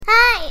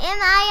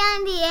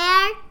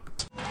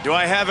Do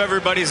I have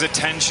everybody's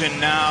attention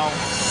now?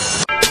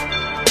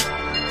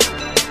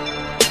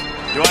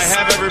 Do I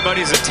have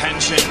everybody's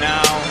attention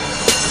now?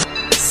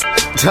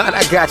 Don,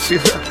 I got you.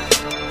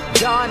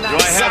 Don, do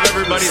I have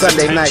everybody's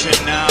Sunday attention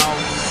night.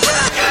 now?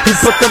 You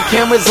put them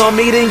cameras on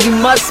me, then you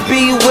must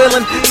be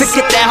willing to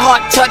get that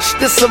heart touch.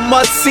 This a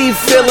must-see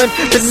feeling.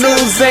 The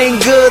news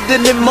ain't good,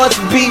 then it must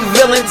be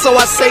villain. So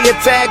I say a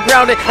tag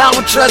grounded, I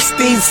don't trust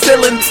these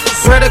ceilings.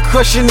 Spread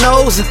across your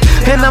nose,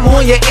 and I'm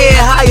on your ear.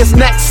 Highest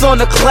necks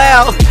on the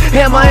cloud,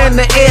 hammer in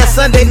the air.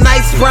 Sunday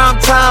nights, prime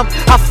time.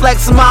 I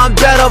flex mine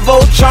better.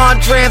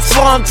 Voltron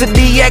transform to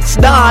DX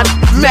Don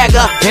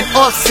Mega and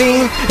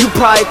off-scene. You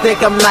probably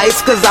think I'm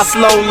nice, cause I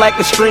flow like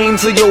a stream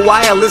to your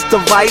wireless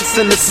device.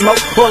 And the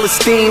smoke full of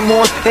steam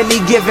on any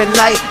given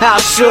night. How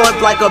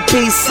short like a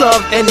piece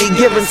of any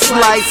given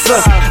slice.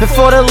 And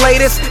for the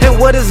latest and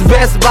what is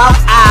best about,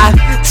 I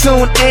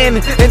tune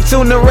in and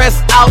tune the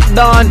rest out.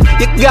 Don,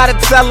 you gotta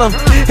tell them,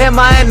 am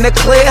I in the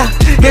clear?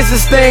 Is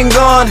this thing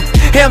on?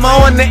 Am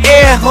I on the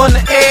air? On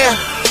the air?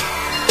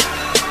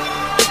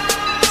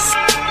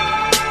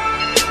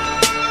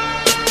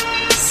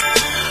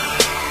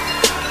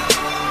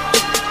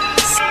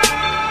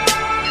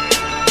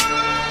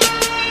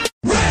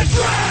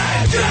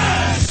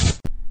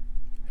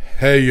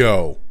 Hey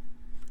yo,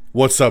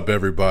 what's up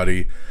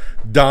everybody?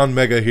 Don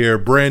Mega here,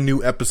 brand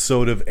new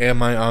episode of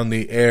Am I on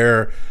the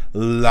Air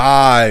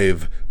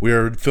live. We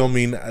are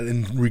filming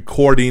and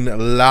recording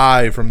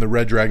live from the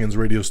Red Dragons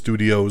radio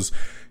studios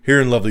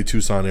here in lovely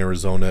Tucson,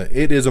 Arizona.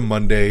 It is a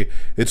Monday,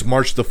 it's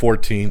March the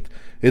 14th,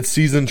 it's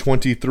season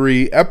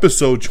 23,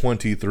 episode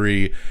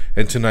 23,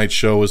 and tonight's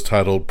show is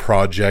titled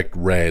Project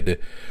Red.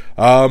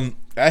 I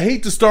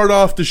hate to start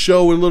off the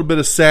show with a little bit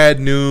of sad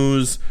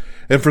news.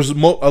 And for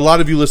a lot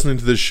of you listening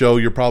to this show,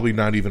 you're probably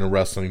not even a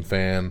wrestling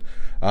fan.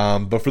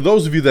 But for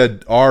those of you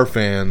that are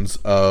fans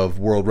of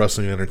World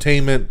Wrestling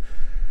Entertainment,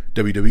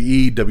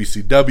 WWE,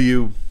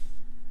 WCW,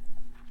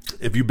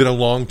 if you've been a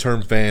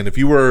long-term fan, if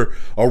you were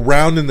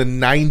around in the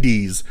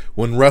 90s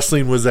when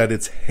wrestling was at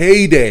its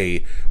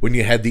heyday, when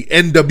you had the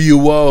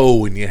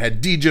NWO and you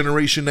had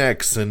D-Generation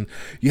X and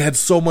you had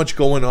so much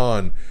going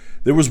on,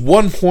 there was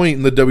one point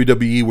in the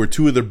WWE where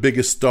two of their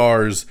biggest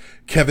stars,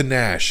 Kevin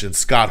Nash and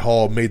Scott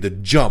Hall, made the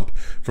jump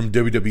from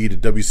WWE to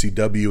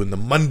WCW, and the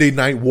Monday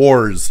Night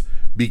Wars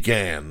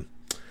began.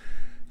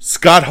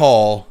 Scott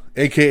Hall,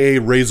 a.k.a.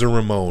 Razor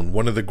Ramon,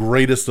 one of the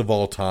greatest of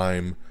all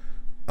time,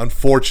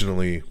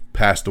 unfortunately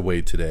passed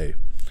away today.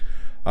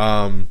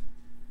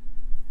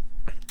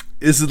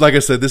 This is, like I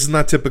said, this is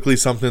not typically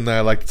something that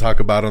I like to talk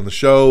about on the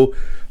show.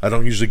 I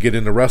don't usually get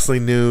into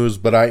wrestling news,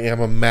 but I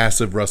am a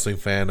massive wrestling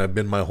fan. I've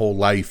been my whole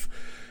life.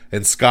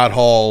 And Scott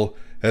Hall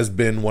has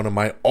been one of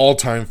my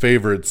all-time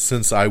favorites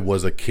since I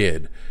was a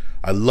kid.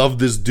 I love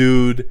this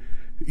dude.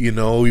 You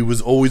know, he was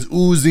always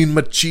oozing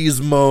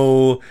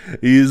machismo.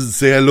 He used to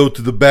say hello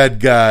to the bad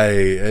guy.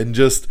 And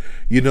just,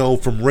 you know,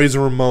 from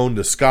Razor Ramon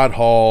to Scott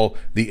Hall,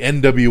 the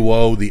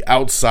NWO, the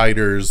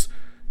Outsiders,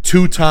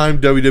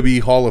 two-time WWE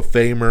Hall of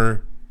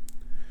Famer.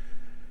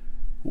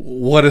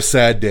 What a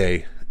sad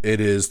day it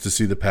is to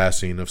see the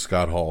passing of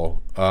Scott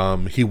Hall.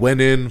 He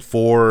went in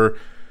for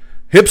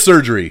hip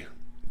surgery,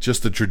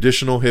 just a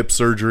traditional hip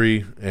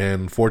surgery,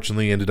 and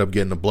fortunately ended up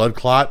getting a blood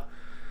clot,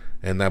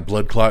 and that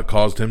blood clot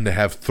caused him to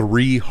have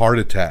 3 heart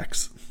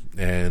attacks,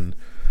 and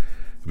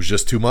it was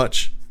just too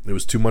much. It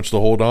was too much to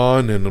hold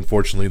on, and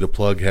unfortunately the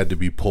plug had to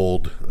be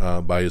pulled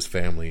by his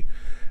family.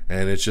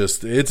 And it's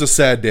a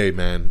sad day,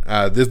 man.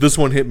 This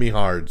one hit me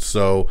hard,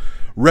 so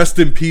rest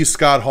in peace,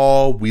 Scott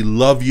Hall. We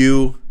love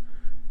you.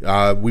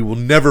 We will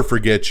never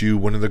forget you.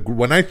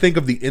 When I think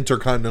of the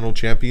Intercontinental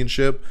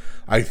Championship,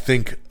 I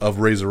think of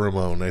Razor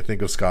Ramon. I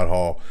think of Scott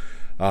Hall.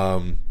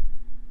 And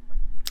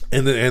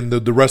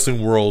the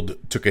wrestling world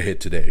took a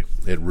hit today.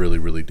 It really,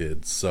 really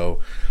did. So,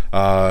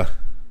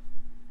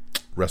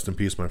 rest in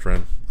peace, my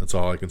friend. That's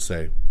all I can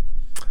say.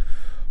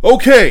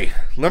 Okay,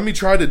 let me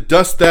try to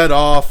dust that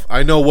off.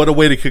 I know, what a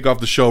way to kick off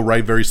the show,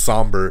 right? Very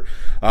somber.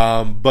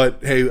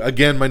 But hey,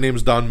 again, my name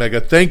is Don Mega.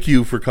 Thank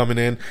you for coming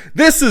in.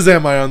 This is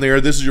Am I on the Air?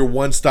 This is your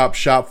one-stop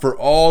shop for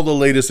all the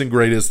latest and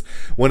greatest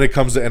when it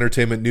comes to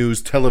entertainment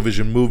news,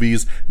 television,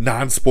 movies,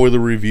 non-spoiler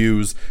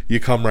reviews. You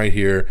come right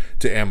here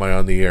to Am I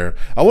on the Air.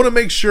 I want to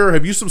make sure,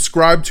 have you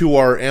subscribed to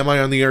our Am I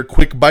on the Air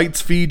Quick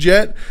Bites feed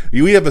yet?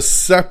 We have a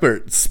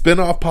separate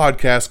spin-off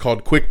podcast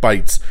called Quick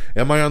Bites.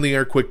 Am I on the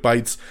Air Quick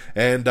Bites?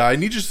 And I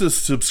need you to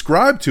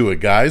subscribe to it,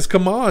 guys.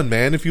 Come on,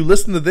 man. If you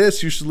listen to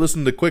this, you should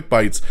listen to Quick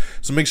Bites.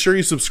 So make sure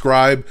you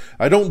subscribe.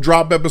 I don't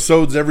drop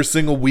episodes every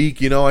single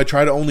week. You know, I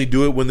try to only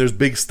do it when there's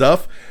big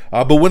stuff.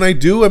 But when I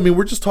do, I mean,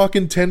 we're just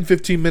talking 10,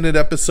 15-minute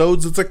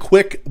episodes. It's a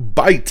quick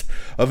bite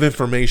of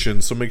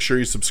information. So make sure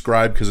you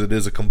subscribe because it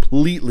is a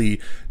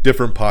completely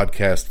different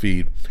podcast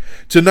feed.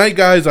 Tonight,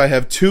 guys, I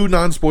have 2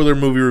 non-spoiler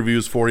movie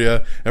reviews for you,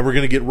 and we're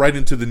going to get right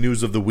into the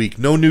news of the week.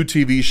 No new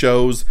TV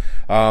shows.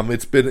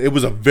 It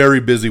was a very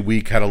busy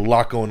week, had a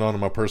lot going on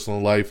in my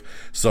personal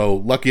life, so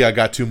lucky I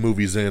got 2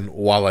 movies in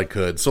while I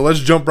could. So let's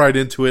jump right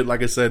into it.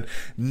 Like I said,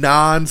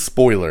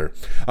 non-spoiler.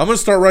 I'm going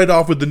to start right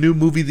off with the new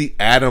movie, The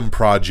Adam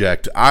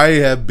Project. I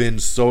have been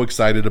so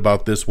excited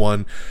about this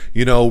one.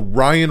 You know,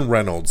 Ryan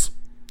Reynolds.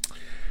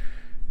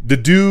 The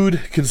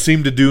dude can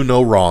seem to do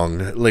no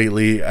wrong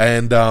lately,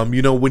 and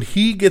when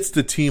he gets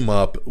to team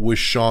up with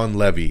Shawn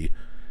Levy,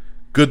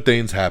 good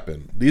things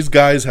happen. These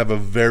guys have a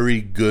very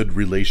good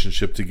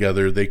relationship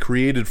together. They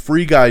created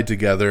Free Guy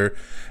together,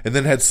 and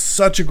then had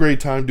such a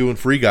great time doing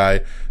Free Guy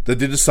that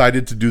they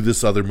decided to do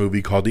this other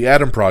movie called The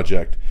Adam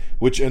Project,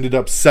 which ended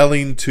up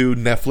selling to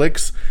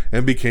Netflix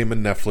and became a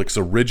Netflix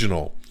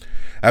original.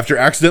 After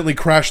accidentally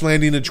crash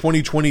landing in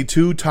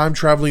 2022,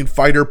 time-traveling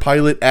fighter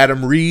pilot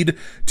Adam Reed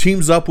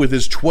teams up with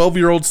his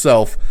 12-year-old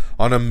self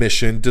on a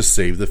mission to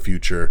save the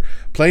future.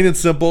 Plain and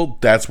simple,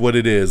 that's what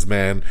it is,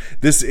 man.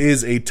 This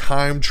is a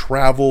time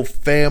travel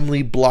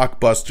family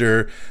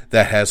blockbuster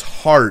that has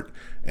heart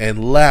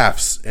and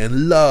laughs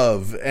and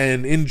love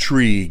and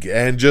intrigue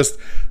and just...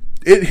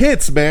 It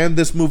hits, man.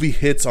 This movie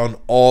hits on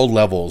all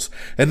levels.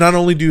 And not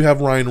only do you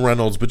have Ryan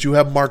Reynolds, but you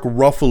have Mark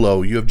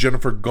Ruffalo, you have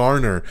Jennifer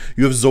Garner,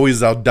 you have Zoe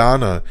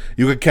Saldana,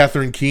 you have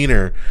Catherine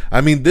Keener. I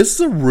mean, this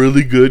is a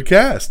really good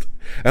cast.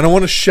 And I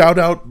want to shout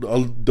out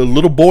the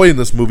little boy in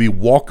this movie,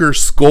 Walker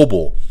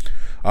Scobell,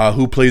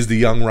 who plays the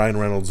young Ryan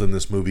Reynolds in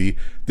this movie.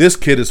 This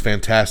kid is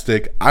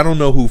fantastic. I don't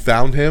know who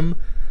found him,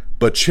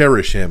 but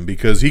cherish him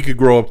because he could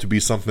grow up to be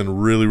something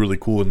really, really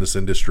cool in this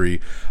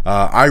industry.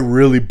 I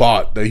really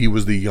bought that he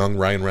was the young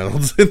Ryan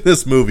Reynolds in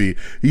this movie.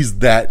 He's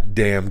that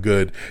damn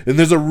good. And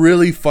there's a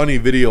really funny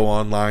video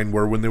online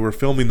where when they were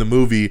filming the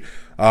movie,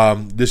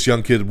 this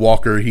young kid,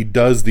 Walker, he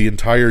does the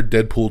entire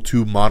Deadpool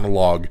 2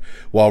 monologue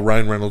while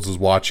Ryan Reynolds is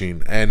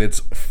watching. And it's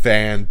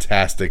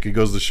fantastic. It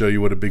goes to show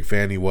you what a big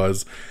fan he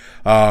was.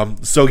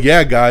 So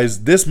yeah,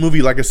 guys, this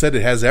movie, like I said,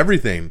 it has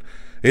everything.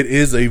 It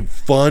is a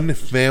fun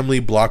family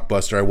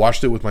blockbuster. I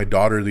watched it with my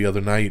daughter the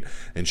other night,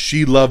 and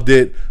she loved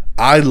it.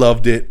 I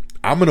loved it.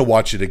 I'm going to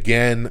watch it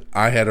again.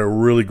 I had a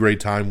really great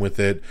time with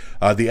it.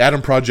 The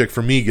Adam Project,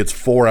 for me, gets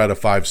 4 out of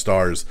 5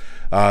 stars.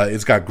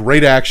 It's got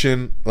great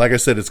action. Like I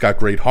said, it's got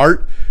great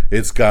heart.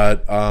 It's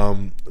got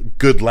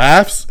good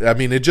laughs. I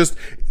mean,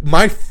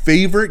 my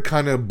favorite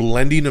kind of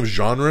blending of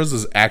genres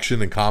is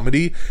action and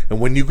comedy.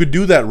 And when you could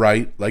do that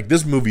right, like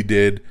this movie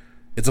did,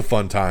 it's a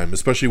fun time,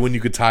 especially when you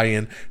could tie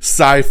in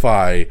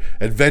sci-fi,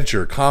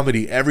 adventure,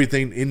 comedy,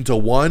 everything into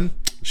one.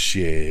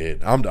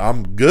 Shit,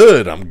 I'm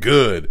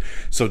good.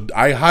 So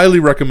I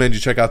highly recommend you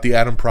check out The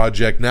Adam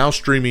Project, now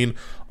streaming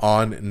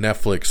on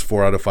Netflix,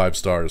 4 out of 5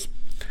 stars.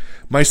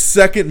 My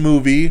second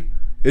movie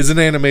is an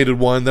animated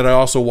one that I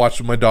also watched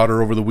with my daughter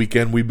over the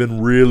weekend. We've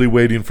been really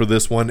waiting for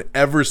this one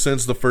ever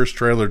since the first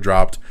trailer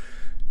dropped,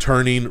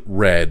 Turning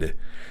Red.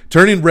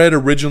 Turning Red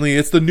originally,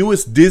 it's the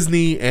newest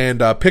Disney and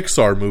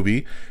Pixar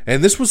movie,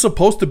 and this was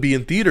supposed to be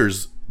in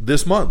theaters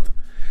this month.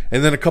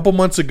 And then a couple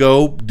months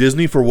ago,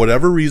 Disney, for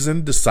whatever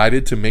reason,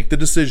 decided to make the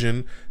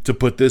decision to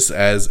put this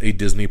as a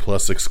Disney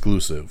Plus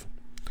exclusive.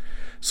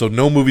 So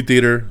no movie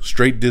theater,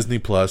 straight Disney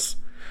Plus.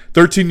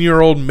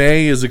 13-year-old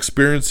May is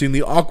experiencing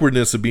the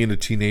awkwardness of being a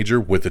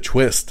teenager with a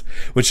twist.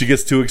 When she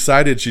gets too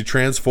excited, she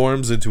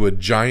transforms into a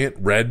giant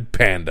red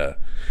panda.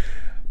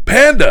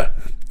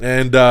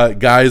 And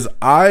guys,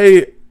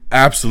 I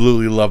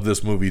absolutely love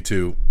this movie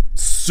too.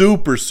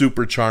 Super,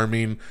 super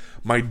charming.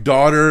 My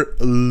daughter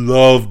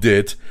loved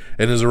it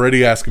and is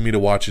already asking me to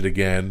watch it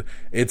again.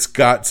 It's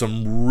got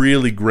some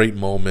really great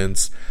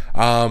moments.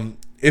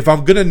 If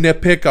I'm going to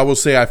nitpick, I will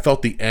say I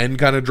felt the end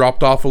kind of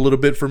dropped off a little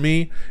bit for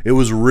me. It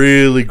was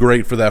really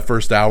great for that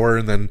first hour,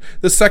 and then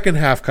the second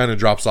half kind of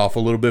drops off a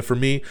little bit for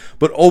me.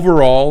 But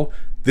overall,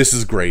 this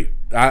is great.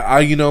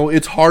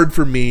 It's hard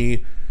for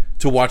me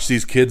to watch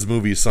these kids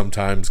movies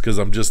sometimes because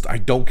I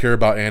don't care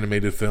about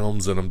animated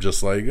films, and I'm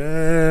just like,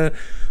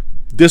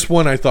 This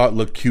one I thought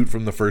looked cute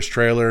from the first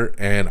trailer,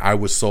 and I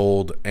was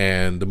sold,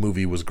 and the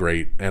movie was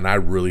great, and I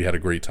really had a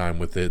great time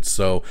with it.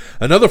 So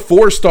another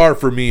 4-star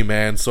for me,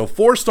 man. So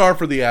 4-star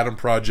for The Adam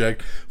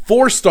Project,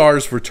 4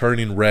 stars for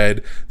Turning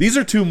Red. These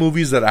are 2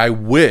 movies that I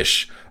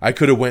wish I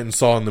could have went and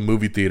saw in the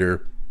movie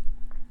theater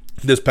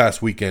this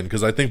past weekend,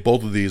 because I think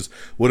both of these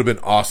would have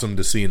been awesome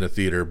to see in a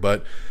theater.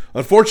 But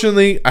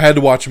unfortunately, I had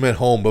to watch them at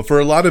home. But for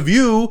a lot of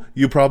you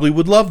probably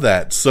would love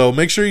that. So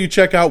make sure you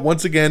check out,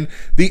 once again,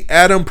 The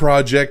Adam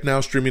Project,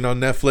 now streaming on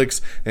Netflix,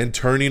 and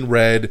Turning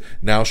Red,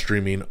 now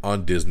streaming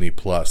on Disney+.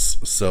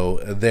 So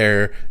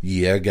there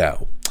you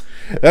go.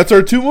 That's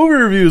our 2 movie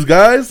reviews,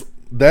 guys.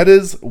 That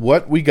is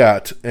what we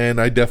got, and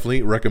I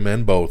definitely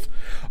recommend both.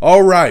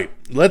 All right,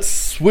 let's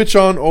switch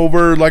on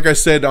over. Like I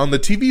said, on the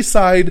TV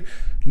side,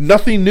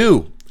 nothing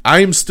new. I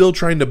am still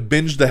trying to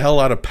binge the hell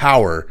out of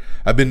Power.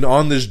 I've been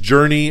on this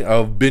journey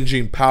of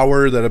binging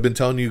Power that I've been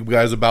telling you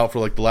guys about for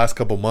like the last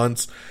couple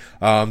months.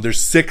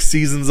 There's 6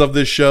 seasons of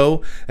this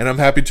show, and I'm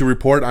happy to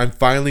report I'm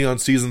finally on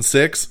season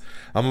 6.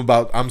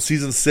 I'm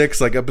season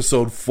 6, like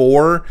episode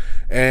 4,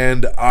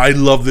 and I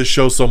love this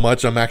show so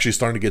much. I'm actually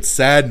starting to get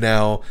sad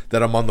now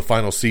that I'm on the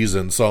final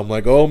season. So I'm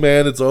like, oh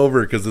man, it's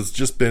over, because it's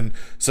just been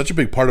such a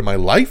big part of my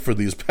life for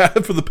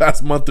the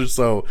past month or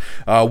so,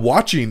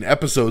 watching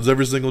episodes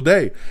every single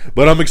day.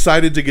 But I'm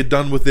excited to get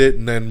done with it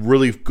and then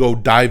really go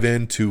dive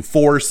into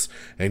Force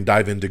and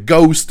dive into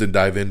Ghost and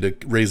dive into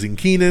Raising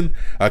Kanan.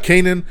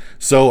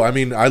 So I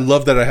mean, I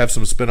love that I have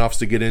some spinoffs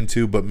to get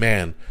into, but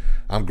man,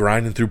 I'm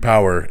grinding through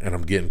Power and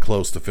I'm getting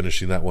close to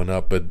finishing that one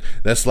up. But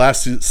this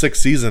last 6th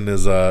season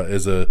is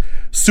a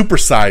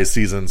supersized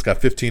season. It's got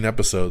 15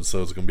 episodes,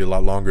 so it's going to be a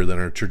lot longer than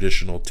our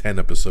traditional 10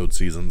 episode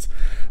seasons.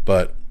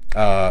 But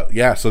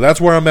yeah, so that's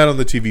where I'm at on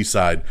the TV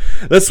side.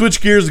 Let's switch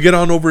gears and get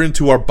on over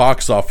into our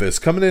box office.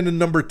 Coming in at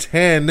number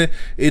 10,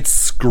 it's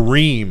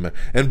Scream.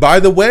 And by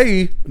the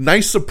way,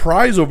 nice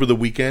surprise over the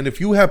weekend. If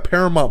you have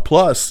Paramount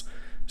Plus,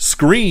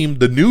 Scream,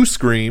 the new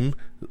Scream,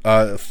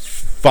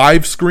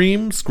 5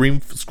 Scream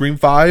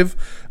 5,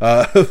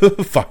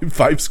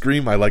 5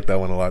 Scream, I like that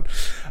one a lot.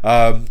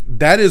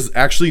 That is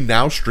actually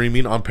now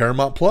streaming on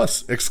Paramount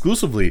Plus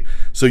exclusively,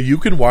 so you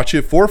can watch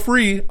it for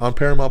free on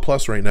Paramount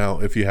Plus right now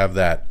if you have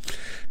that.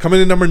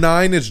 Coming in number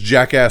 9 is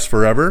Jackass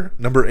Forever.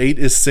 Number 8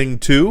 is Sing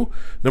 2.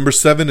 Number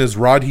 7 is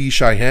Radhi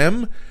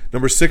Shyam.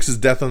 Number 6 is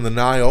Death on the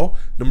Nile.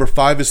 Number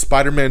 5 is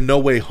Spider-Man No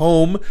Way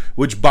Home,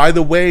 which, by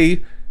the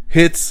way,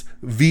 hits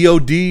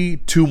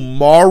VOD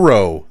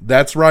tomorrow.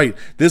 That's right.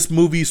 This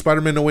movie,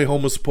 Spider-Man No Way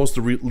Home, was supposed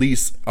to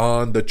release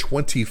on the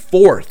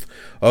 24th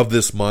of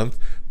this month,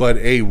 but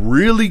a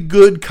really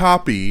good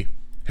copy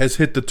has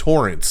hit the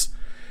torrents.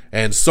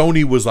 And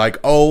Sony was like,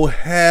 oh,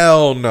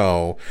 hell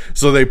no.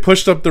 So they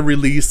pushed up the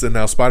release, and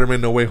now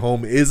Spider-Man No Way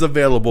Home is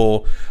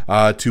available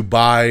to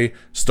buy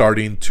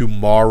starting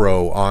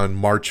tomorrow on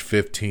March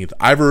 15th.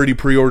 I've already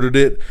pre-ordered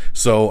it,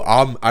 so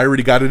I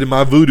already got it in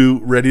my voodoo,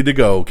 ready to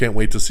go. Can't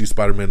wait to see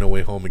Spider-Man No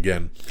Way Home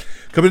again.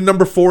 Coming in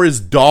number 4 is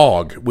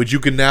Dog, which you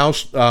can now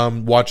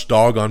watch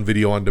Dog on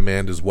video on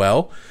demand as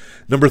well.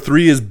 Number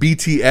 3 is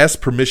BTS,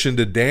 Permission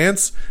to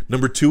Dance.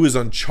 Number 2 is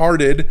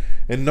Uncharted.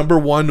 And number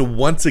 1,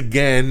 once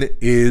again,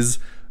 is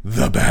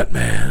The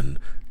Batman.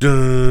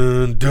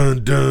 Dun,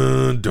 dun,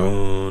 dun,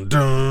 dun,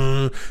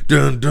 dun,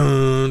 dun,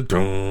 dun,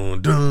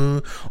 dun,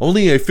 dun.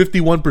 Only a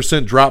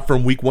 51% drop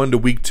from week 1 to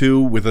week 2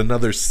 with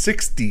another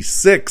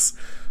 $66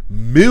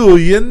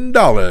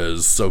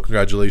 million. So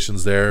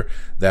congratulations there.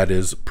 That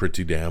is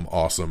pretty damn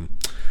awesome.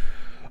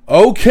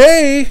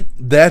 Okay,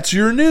 that's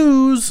your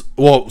news.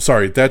 Well,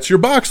 sorry, that's your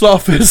box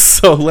office.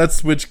 So let's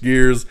switch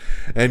gears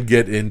and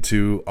get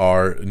into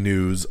our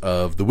news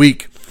of the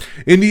week.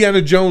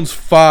 Indiana Jones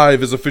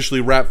 5 is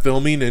officially wrapped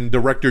filming, and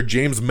director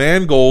James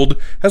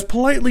Mangold has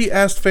politely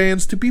asked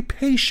fans to be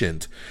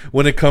patient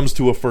when it comes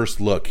to a first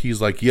look.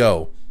 He's like,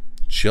 yo,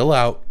 chill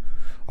out.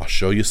 I'll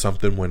show you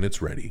something when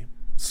it's ready.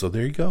 So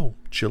there you go.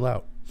 Chill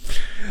out.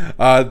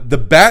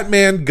 The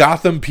Batman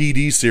Gotham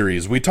PD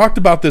series. We talked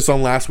about this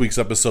on last week's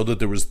episode, that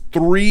there was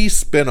 3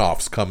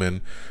 spin-offs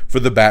coming for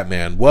the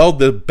Batman. Well,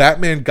 the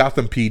Batman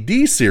Gotham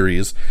PD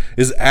series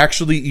is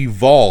actually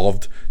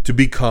evolved to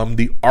become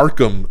the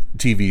Arkham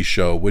TV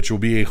show, which will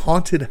be a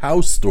haunted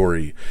house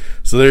story.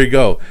 So there you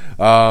go.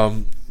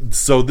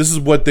 So this is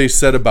what they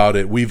said about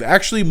it. We've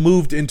actually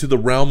moved into the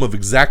realm of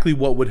exactly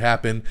what would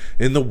happen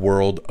in the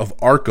world of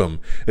Arkham.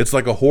 It's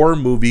like a horror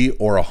movie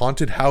or a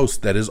haunted house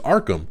that is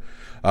Arkham.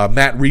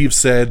 Matt Reeves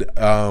said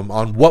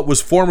on what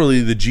was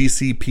formerly the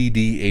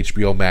GCPD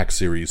HBO Max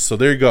series. So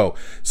there you go.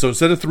 So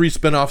instead of 3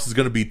 spinoffs, it's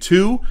going to be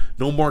 2.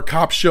 No more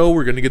cop show.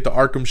 We're going to get the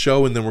Arkham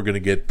show, and then we're going to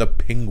get the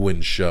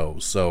Penguin show.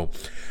 So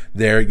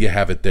there you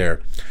have it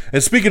there.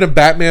 And speaking of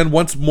Batman,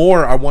 once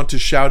more, I want to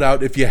shout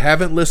out, if you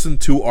haven't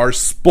listened to our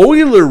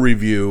spoiler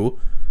review,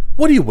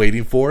 what are you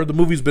waiting for? The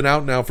movie's been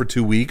out now for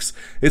 2 weeks.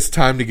 It's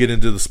time to get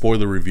into the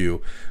spoiler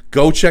review.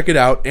 Go check it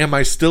out. Am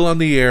I Still on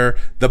the Air?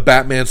 The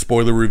Batman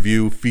spoiler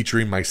review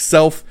featuring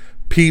myself,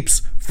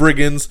 Peeps,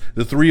 Friggins.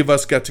 The 3 of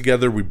us got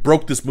together. We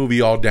broke this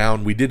movie all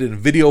down. We did it in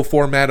video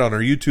format on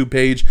our YouTube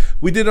page.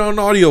 We did it on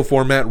audio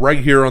format right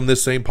here on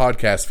this same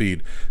podcast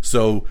feed.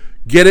 So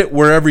get it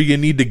wherever you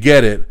need to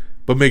get it,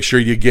 but make sure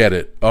you get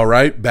it. All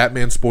right?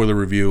 Batman spoiler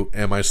review.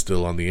 Am I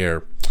Still on the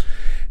Air?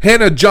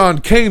 Hannah John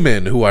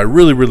Kamen, who I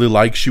really, really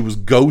like. She was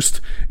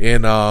Ghost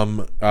in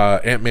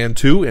Ant-Man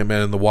 2,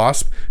 Ant-Man and the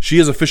Wasp. She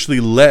has officially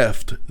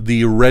left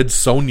the Red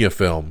Sonja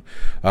film.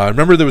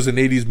 Remember there was an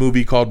 80s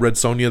movie called Red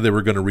Sonja. They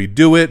were going to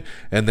redo it,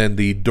 and then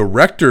the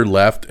director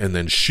left, and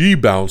then she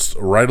bounced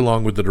right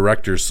along with the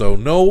director. So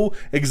no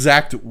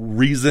exact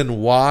reason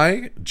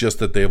why, just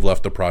that they have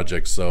left the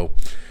project. So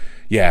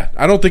yeah,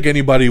 I don't think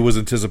anybody was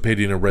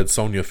anticipating a Red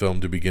Sonja film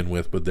to begin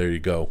with, but there you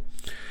go.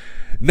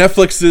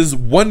 Netflix's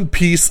One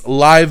Piece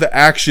live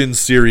action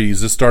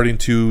series is starting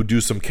to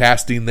do some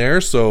casting there,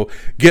 so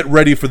get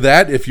ready for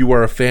that if you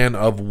are a fan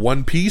of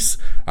One Piece.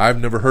 I've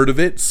never heard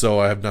of it, so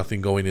I have nothing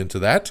going into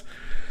that.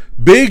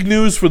 Big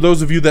news for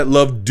those of you that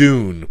love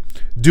Dune.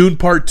 Dune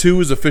Part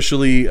 2 is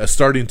officially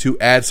starting to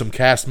add some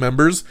cast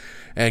members,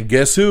 and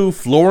guess who?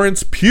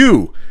 Florence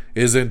Pugh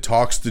is in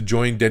talks to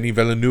join Denis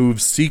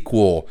Villeneuve's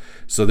sequel.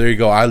 So there you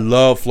go. I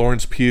love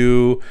Florence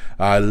Pugh.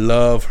 I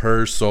love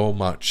her so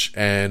much.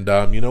 And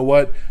you know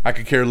what? I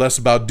could care less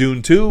about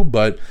Dune 2,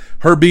 but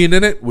her being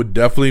in it would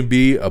definitely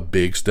be a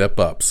big step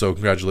up. So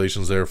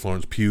congratulations there,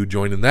 Florence Pugh,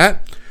 joining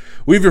that.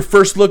 We have your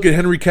first look at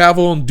Henry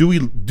Cavill and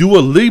Dua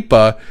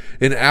Lipa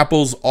in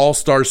Apple's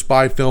all-star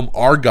spy film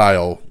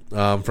Argylle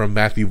from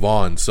Matthew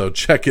Vaughn. So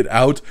check it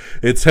out.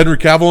 It's Henry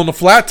Cavill on a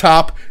flat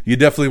top. You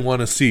definitely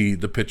want to see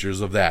the pictures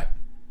of that.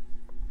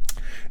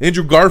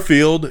 Andrew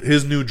Garfield,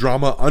 his new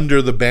drama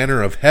Under the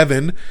Banner of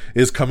Heaven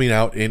is coming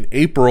out in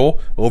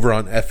April over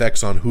on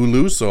FX on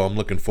Hulu, so I'm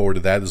looking forward to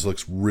that. This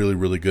looks really,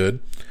 really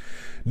good.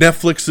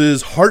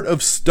 Netflix's Heart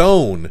of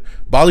Stone,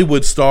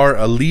 Bollywood star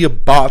Alia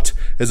Bhatt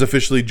has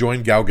officially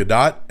joined Gal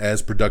Gadot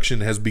as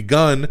production has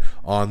begun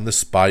on the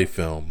spy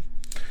film.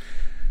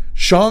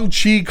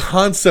 Shang-Chi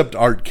concept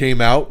art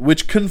came out,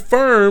 which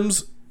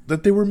confirms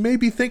that they were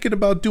maybe thinking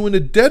about doing a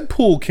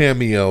Deadpool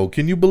cameo.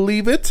 Can you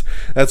believe it?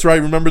 That's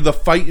right. Remember the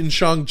fight in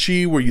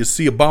Shang-Chi where you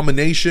see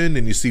Abomination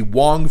and you see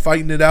Wong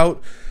fighting it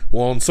out?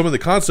 Well, in some of the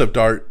concept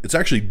art, it's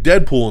actually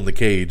Deadpool in the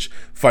cage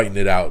fighting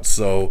it out.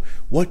 So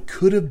what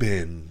could have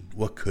been?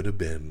 What could have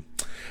been?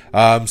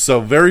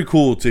 So very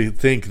cool to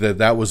think that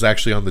that was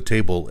actually on the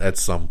table at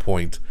some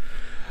point.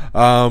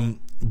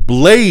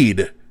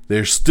 Blade.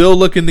 They're still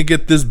looking to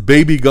get this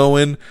baby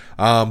going,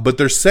 but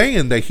they're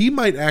saying that he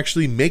might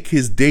actually make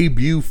his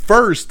debut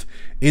first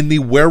in the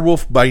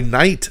Werewolf by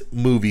Night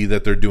movie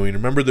that they're doing.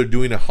 Remember, they're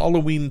doing a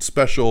Halloween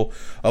special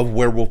of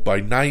Werewolf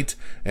by Night,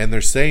 and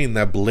they're saying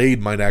that Blade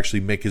might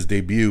actually make his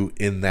debut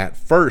in that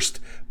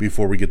first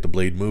before we get the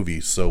Blade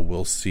movie, so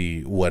we'll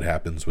see what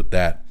happens with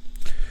that.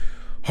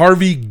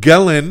 Harvey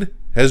Guillén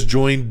has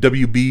joined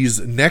WB's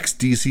next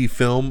DC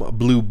film,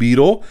 Blue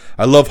Beetle.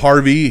 I love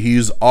Harvey.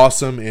 He's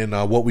awesome in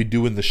What We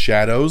Do in the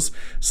Shadows,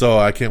 so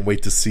I can't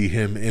wait to see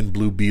him in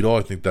Blue Beetle.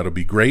 I think that'll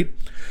be great.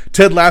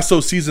 Ted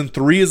Lasso Season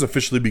 3 has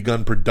officially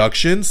begun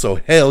production, so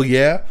hell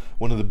yeah,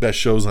 one of the best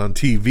shows on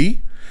TV.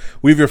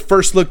 We have your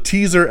first look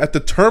teaser at The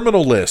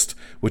Terminal List,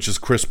 which is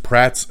Chris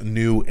Pratt's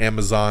new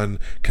Amazon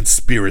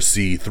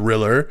conspiracy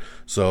thriller,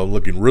 so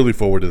looking really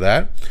forward to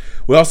that.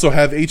 We also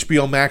have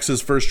HBO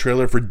Max's first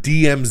trailer for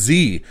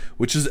DMZ,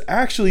 which is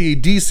actually a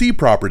DC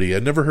property.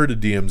 I've never heard of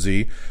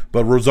DMZ,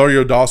 but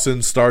Rosario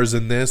Dawson stars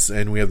in this,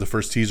 and we have the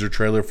first teaser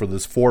trailer for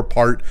this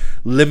 4-part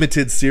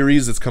limited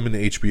series that's coming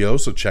to HBO,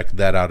 so check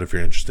that out if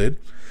you're interested.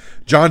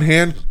 John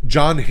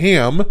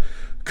Hamm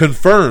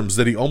confirms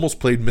that he almost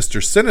played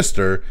Mr.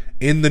 Sinister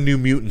in the New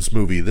Mutants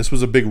movie. This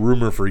was a big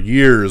rumor for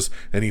years,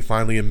 and he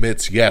finally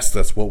admits, yes,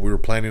 that's what we were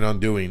planning on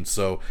doing.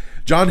 So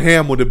John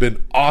Hamm would have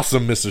been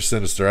awesome Mr.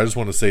 Sinister. I just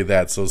want to say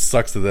that, so it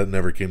sucks that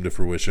never came to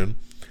fruition.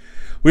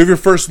 We have your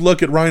first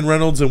look at Ryan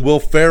Reynolds and Will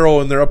Ferrell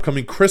in their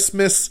upcoming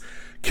Christmas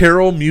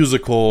Carol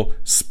musical,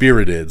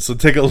 Spirited. So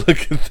take a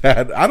look at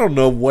that. I don't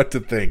know what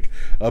to think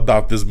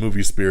about this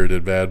movie,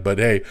 Spirited, man. But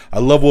hey, I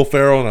love Will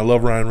Ferrell and I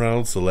love Ryan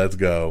Reynolds, so let's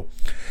go.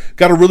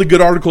 Got a really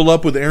good article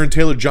up with Aaron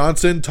Taylor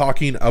Johnson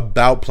talking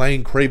about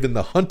playing Kraven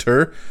the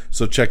Hunter.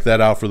 So check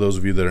that out for those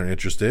of you that are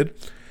interested.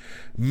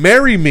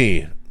 Marry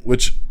Me,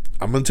 which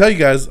I'm going to tell you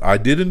guys, I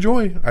did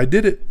enjoy. I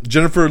did it.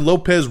 Jennifer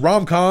Lopez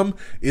rom-com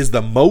is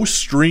the most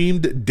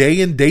streamed day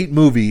and date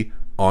movie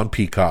on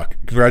Peacock.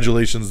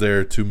 Congratulations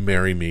there to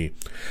Marry Me.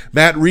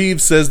 Matt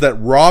Reeves says that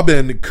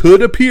Robin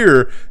could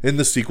appear in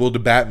the sequel to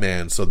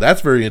Batman. So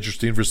that's very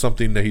interesting for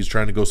something that he's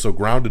trying to go so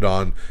grounded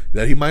on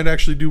that he might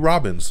actually do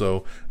Robin.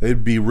 So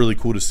it'd be really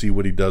cool to see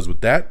what he does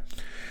with that.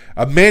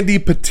 A Mandy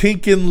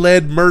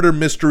Patinkin-led murder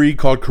mystery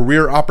called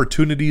Career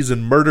Opportunities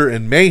in Murder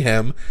and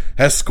Mayhem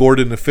has scored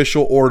an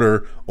official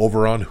order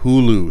over on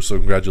Hulu. So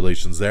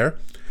congratulations there.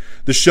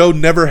 The show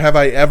Never Have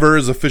I Ever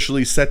is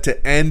officially set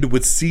to end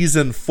with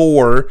Season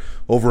 4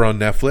 over on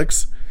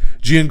Netflix.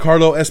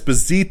 Giancarlo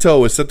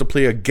Esposito is set to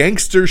play a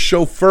gangster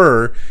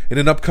chauffeur in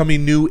an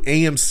upcoming new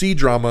AMC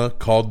drama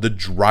called The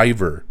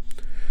Driver.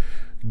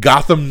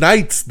 Gotham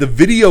Knights, the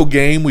video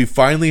game, we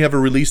finally have a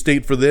release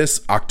date for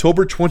this,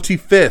 October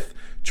 25th,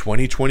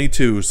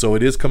 2022. So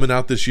it is coming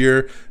out this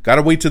year.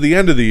 Gotta wait to the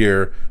end of the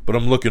year, but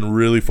I'm looking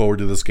really forward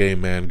to this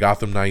game, man.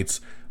 Gotham Knights,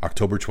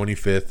 October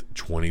 25th,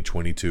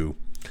 2022.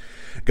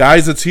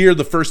 Guys, it's here,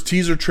 the first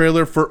teaser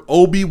trailer for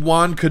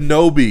Obi-Wan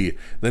Kenobi,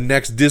 the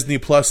next Disney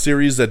Plus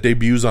series that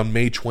debuts on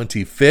May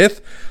 25th.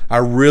 I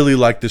really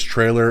like this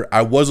trailer.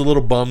 I was a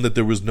little bummed that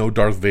there was no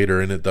Darth Vader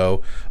in it,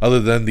 though, other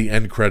than the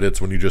end credits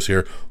when you just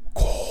hear...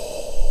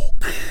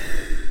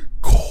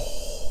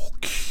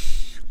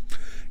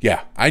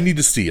 Yeah, I need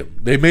to see him.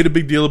 They made a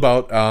big deal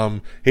about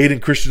Hayden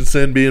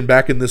Christensen being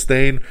back in this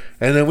thing,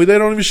 and then they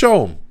don't even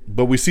show him.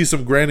 But we see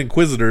some Grand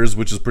Inquisitors,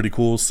 which is pretty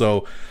cool.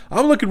 So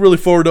I'm looking really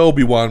forward to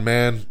Obi-Wan,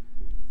 man.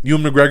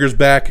 Ewan McGregor's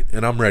back,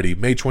 and I'm ready.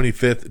 May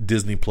 25th,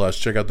 Disney Plus.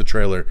 Check out the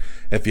trailer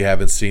if you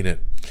haven't seen it.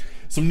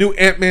 Some new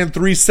Ant-Man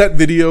 3 set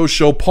videos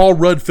show Paul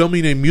Rudd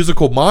filming a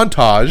musical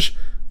montage.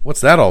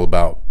 What's that all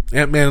about?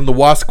 Ant-Man and the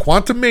Wasp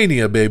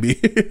Quantumania, baby.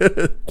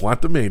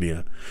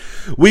 Quantumania.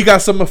 We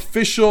got some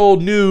official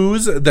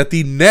news that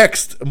the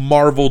next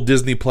Marvel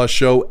Disney Plus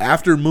show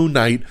after Moon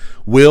Knight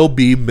will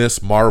be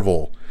Miss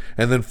Marvel.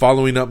 And then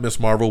following up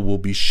Miss Marvel will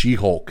be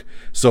She-Hulk.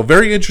 So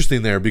very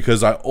interesting there,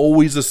 because I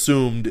always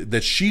assumed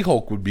that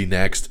She-Hulk would be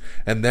next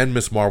and then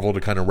Miss Marvel to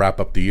kind of wrap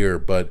up the year.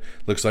 But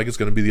looks like it's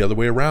going to be the other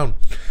way around.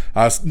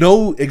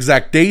 No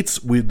exact dates.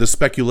 The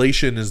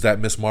speculation is that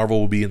Miss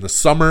Marvel will be in the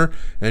summer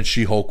and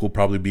She-Hulk will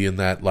probably be in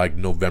that like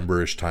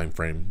November-ish time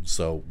frame.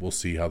 So we'll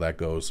see how that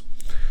goes.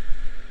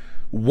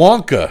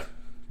 Wonka.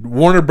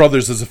 Warner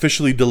Brothers has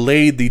officially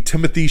delayed the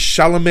Timothée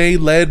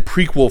Chalamet-led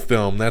prequel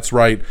film. That's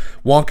right.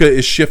 Wonka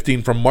is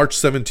shifting from March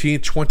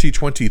 17th,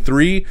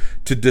 2023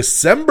 to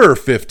December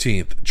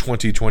 15th,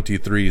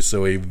 2023.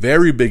 So a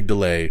very big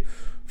delay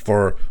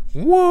for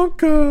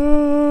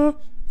Wonka.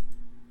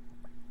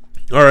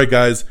 All right,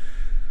 guys.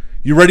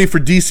 You ready for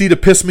DC to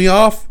piss me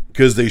off?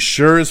 Because they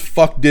sure as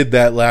fuck did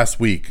that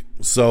last week.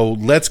 So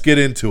let's get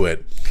into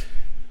it.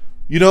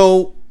 You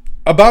know,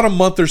 about a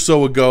month or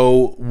so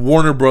ago,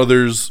 Warner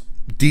Brothers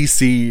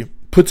DC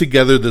put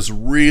together this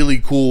really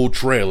cool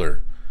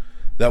trailer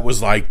that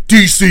was like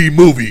DC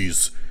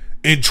movies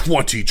in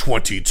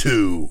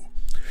 2022,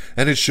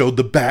 and it showed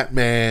the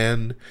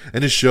Batman,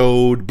 and it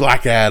showed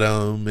Black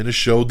Adam, and it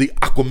showed the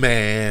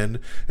Aquaman,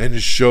 and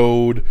it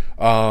showed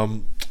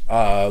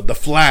the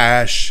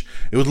Flash.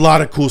 It was a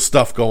lot of cool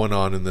stuff going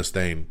on in this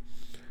thing.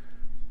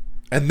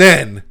 And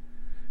then,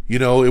 you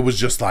know, it was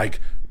just like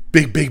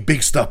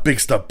big stuff,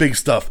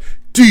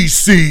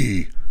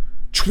 DC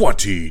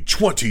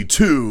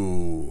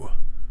 2022.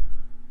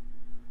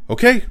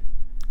 Okay,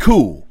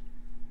 cool.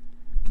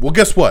 Well,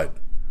 guess what?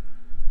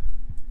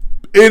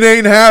 It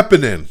ain't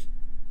happening.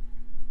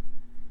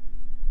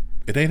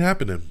 It ain't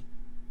happening.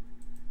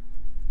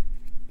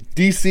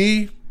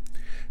 DC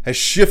has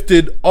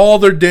shifted all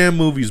their damn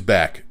movies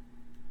back.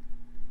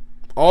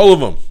 All of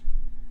them.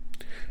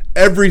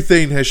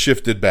 Everything has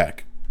shifted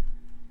back.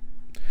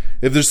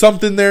 If there's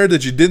something there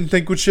that you didn't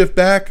think would shift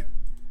back,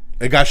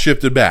 it got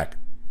shifted back.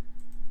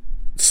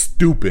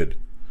 Stupid.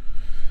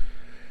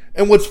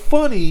 And what's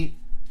funny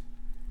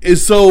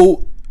is,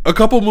 so a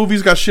couple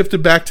movies got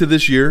shifted back to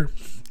this year,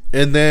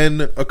 and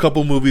then a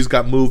couple movies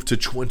got moved to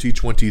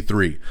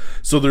 2023.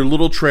 So their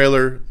little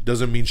trailer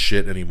doesn't mean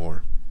shit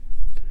anymore.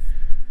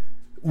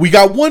 We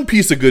got one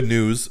piece of good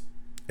news,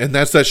 and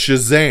that's that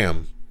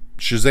Shazam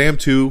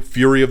 2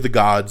 Fury of the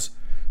Gods,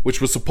 which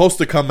was supposed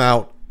to come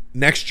out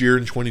next year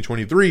in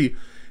 2023,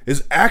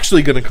 is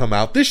actually going to come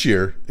out this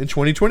year in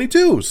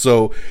 2022.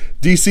 So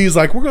DC's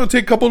like, we're going to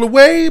take a couple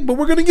away, but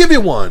we're going to give you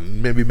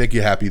one. Maybe make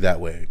you happy that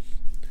way.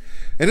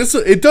 And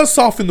it does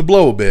soften the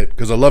blow a bit,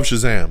 because I love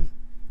Shazam.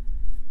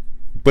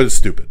 But it's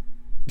stupid.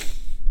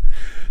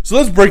 So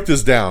let's break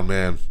this down,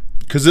 man.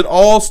 Because it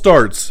all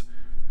starts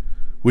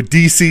with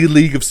DC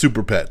League of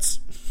Super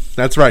Pets.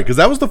 That's right, because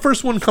that was the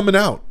first one coming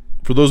out,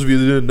 for those of you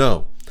that didn't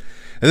know.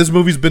 And this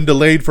movie's been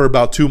delayed for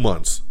about 2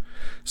 months.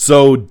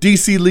 So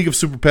DC League of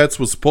Super Pets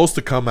was supposed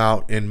to come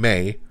out in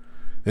May,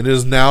 and it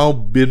has now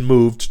been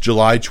moved to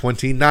July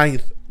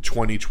 29th,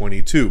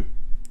 2022.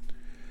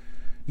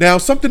 Now,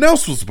 something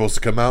else was supposed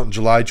to come out in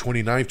July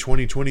 29th,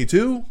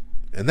 2022,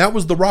 and that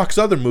was The Rock's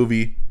other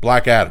movie,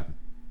 Black Adam.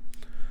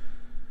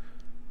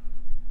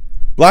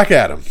 Black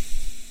Adam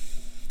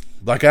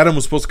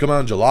was supposed to come out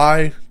in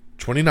July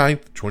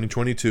 29th,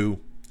 2022,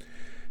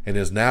 and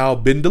has now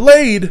been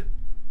delayed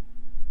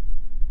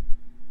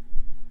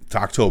to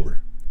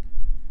October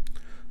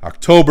of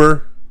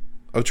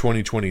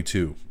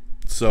 2022.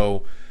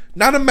 So,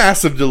 not a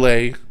massive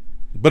delay,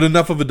 but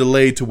enough of a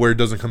delay to where it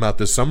doesn't come out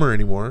this summer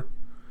anymore.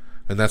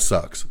 And that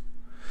sucks.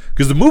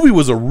 Because the movie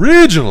was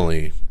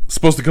originally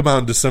supposed to come out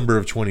in December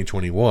of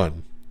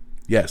 2021.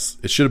 Yes,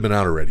 it should have been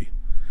out already.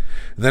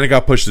 And then it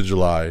got pushed to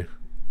July.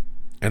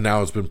 And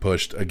now it's been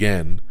pushed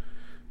again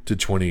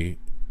to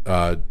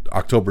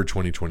October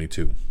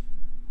 2022.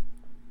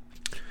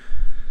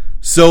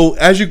 So,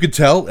 as you can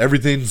tell,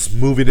 everything's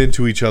moving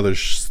into each other's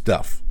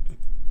stuff,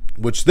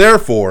 which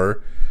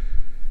therefore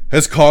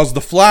has caused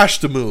The Flash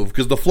to move,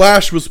 because The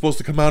Flash was supposed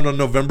to come out on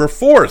November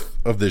 4th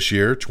of this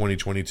year,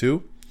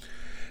 2022,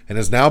 and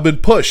has now been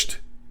pushed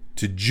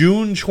to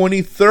June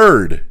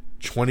 23rd,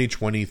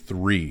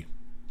 2023.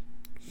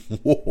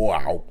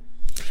 Wow.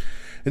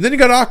 And then you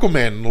got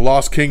Aquaman and the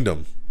Lost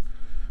Kingdom,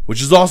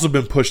 which has also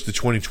been pushed to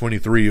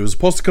 2023. It was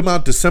supposed to come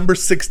out December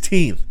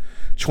 16th,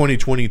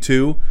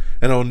 2022,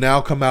 and it'll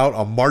now come out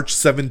on March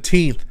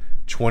 17th,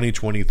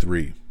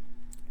 2023.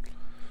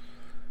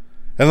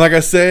 And like I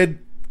said,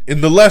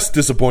 in the less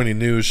disappointing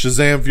news,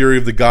 Shazam Fury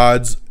of the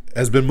Gods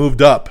has been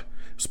moved up.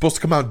 It's supposed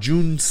to come out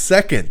June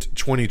 2nd,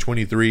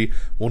 2023.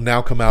 Will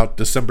now come out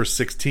December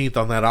 16th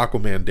on that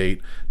Aquaman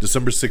date,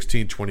 December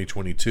 16th,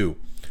 2022.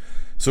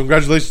 So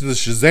congratulations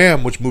to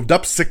Shazam, which moved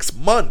up 6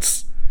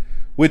 months,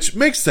 which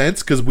makes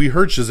sense because we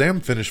heard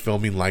Shazam finish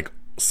filming like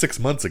 6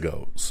 months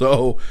ago.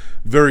 So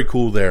very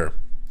cool there.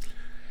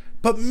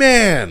 But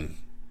man,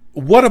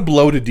 what a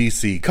blow to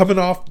DC. Coming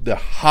off the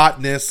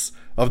hotness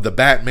of the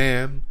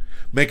Batman,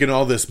 making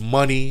all this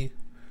money,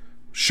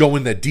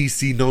 showing that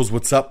DC knows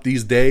what's up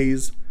these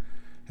days.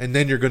 And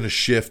then you're going to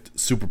shift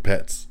Super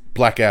Pets,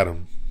 Black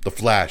Adam, The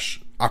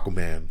Flash,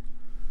 Aquaman.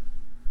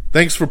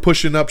 Thanks for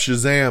pushing up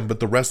Shazam, but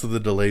the rest of the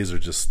delays are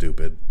just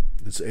stupid.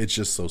 It's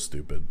just so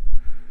stupid.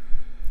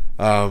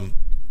 And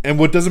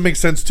what doesn't make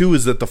sense too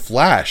is that The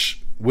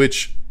Flash,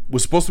 which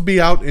was supposed to be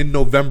out in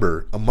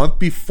November, a month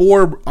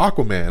before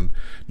Aquaman,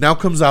 now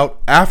comes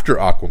out after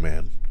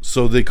Aquaman.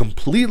 So they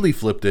completely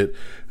flipped it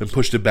and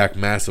pushed it back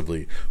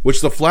massively,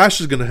 which The Flash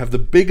is going to have the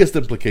biggest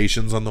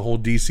implications on the whole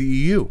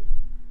DCEU.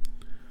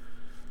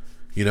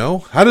 You know,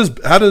 how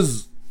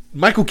does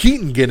Michael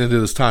Keaton get into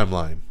this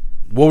timeline?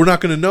 Well, we're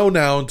not going to know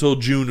now until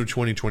June of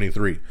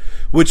 2023,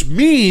 which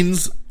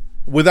means,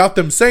 without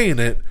them saying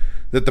it,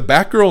 that the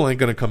Batgirl ain't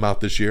going to come out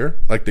this year,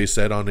 like they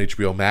said on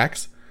HBO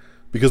Max,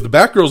 because the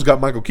Batgirl's got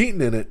Michael Keaton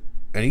in it,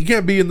 and he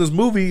can't be in this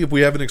movie if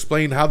we haven't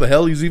explained how the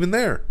hell he's even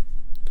there.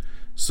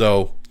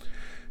 So,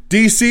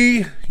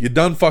 DC, you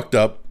done fucked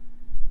up.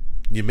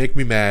 You make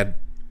me mad.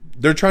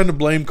 They're trying to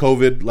blame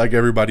COVID like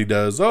everybody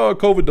does. Oh,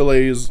 COVID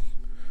delays.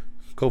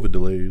 COVID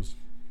delays.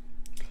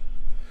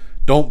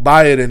 Don't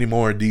buy it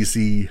anymore,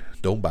 DC.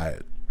 Don't buy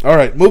it. All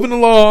right, moving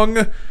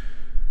along.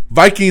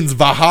 Vikings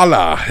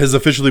Valhalla has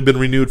officially been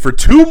renewed for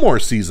 2 more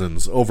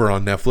seasons over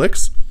on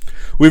Netflix.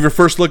 We have our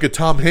first look at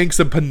Tom Hanks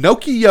and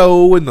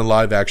Pinocchio in the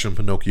live-action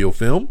Pinocchio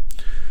film.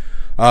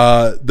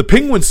 The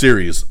Penguin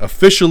series,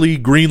 officially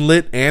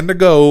greenlit and to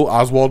go.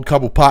 Oswald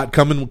Cobblepot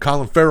coming with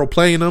Colin Farrell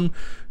playing them.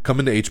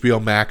 Coming to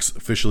HBO Max,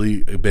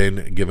 officially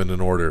been given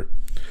an order.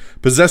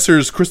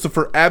 Possessor's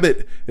Christopher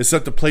Abbott is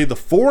set to play the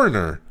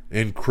Foreigner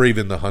in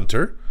Kraven the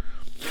Hunter.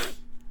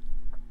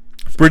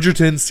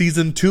 Bridgerton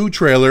Season 2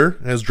 trailer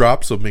has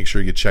dropped, so make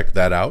sure you check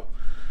that out.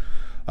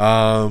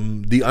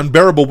 The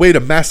Unbearable Weight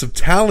of Massive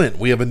Talent,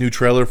 we have a new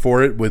trailer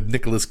for it with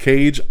Nicolas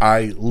Cage.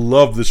 I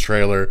love this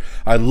trailer.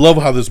 I love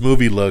how this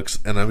movie looks,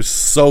 and I'm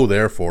so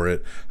there for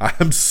it.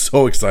 I'm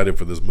so excited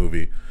for this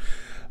movie.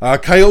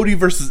 Coyote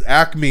vs.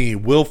 Acme,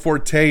 Will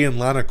Forte and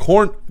Lana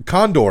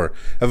Condor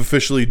have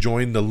officially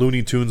joined the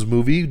Looney Tunes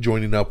movie,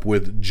 joining up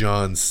with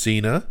John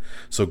Cena.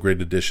 So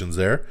great additions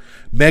there.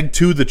 Meg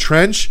 2, The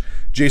Trench,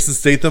 Jason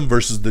Statham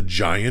versus the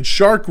Giant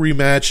Shark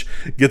rematch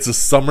gets a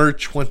summer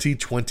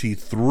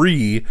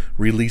 2023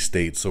 release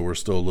date, so we're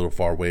still a little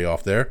far way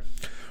off there.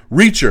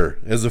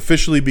 Reacher has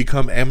officially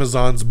become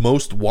Amazon's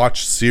most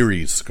watched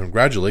series.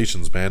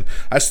 Congratulations, man.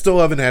 I still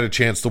haven't had a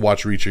chance to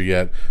watch Reacher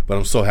yet, but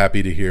I'm so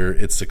happy to hear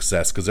its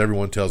success because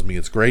everyone tells me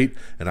it's great,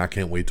 and I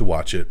can't wait to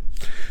watch it.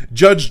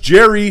 Judge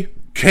Jerry,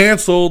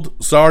 canceled.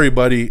 Sorry,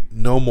 buddy.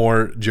 No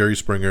more Jerry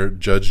Springer.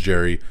 Judge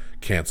Jerry,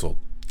 canceled.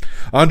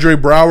 Andre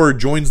Braugher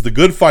joins The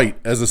Good Fight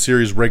as a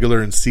series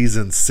regular in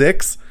Season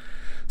 6.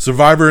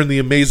 Survivor and The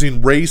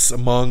Amazing Race,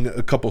 among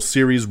a couple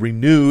series,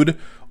 renewed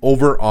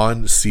over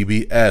on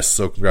CBS,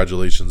 so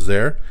congratulations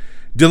there.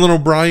 Dylan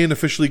O'Brien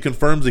officially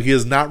confirms that he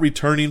is not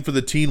returning for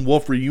the Teen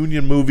Wolf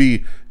reunion movie.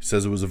 He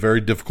says it was a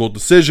very difficult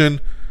decision,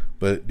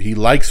 but he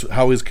likes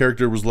how his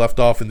character was left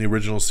off in the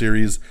original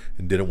series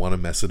and didn't want to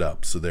mess it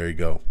up, so there you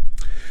go.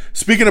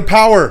 Speaking of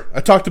Power,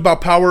 I talked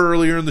about Power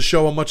earlier in the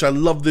show, how much I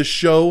love this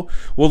show.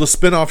 Well, the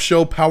spinoff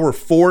show Power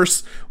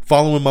Force,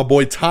 following my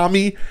boy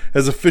Tommy,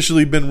 has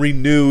officially been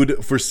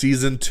renewed for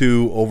Season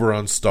 2 over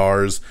on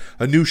Starz.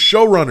 A new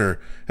showrunner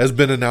has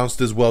been announced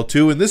as well,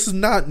 too, and this is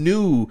not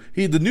new.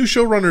 The new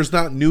showrunner is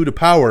not new to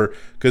Power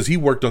because he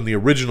worked on the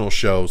original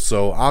show,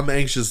 so I'm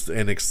anxious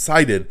and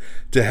excited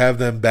to have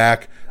them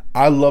back.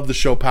 I love the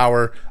show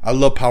Power. I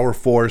love Power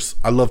Force.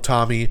 I love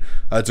Tommy.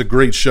 It's a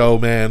great show,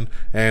 man,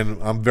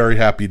 and I'm very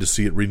happy to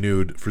see it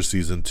renewed for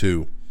Season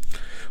 2.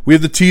 We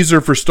have the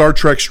teaser for Star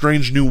Trek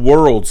Strange New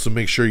Worlds, so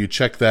make sure you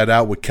check that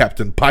out with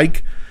Captain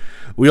Pike.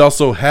 We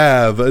also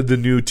have the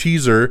new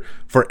teaser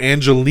for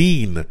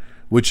Angeline,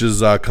 which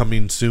is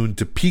coming soon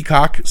to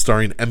Peacock,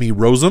 starring Emmy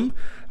Rossum,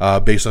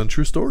 based on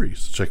true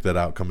stories. Check that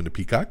out, coming to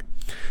Peacock.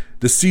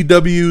 The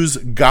CW's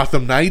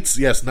Gotham Knights,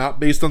 yes, not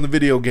based on the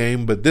video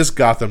game, but this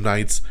Gotham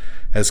Knights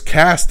has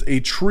cast a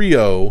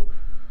trio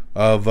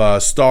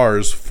of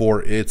stars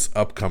for its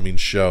upcoming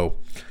show.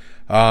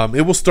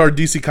 It will star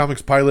DC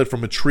Comics pilot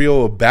from a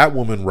trio of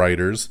Batwoman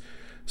writers.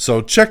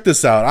 So check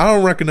this out. I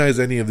don't recognize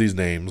any of these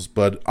names,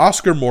 but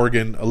Oscar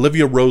Morgan,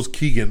 Olivia Rose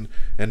Keegan,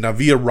 and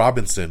Navia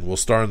Robinson will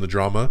star in the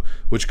drama,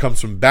 which comes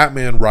from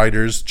Batman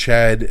writers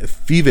Chad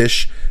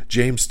Fevish,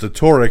 James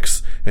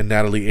Statorix, and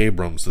Natalie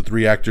Abrams. The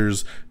 3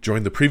 actors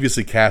joined the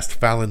previously cast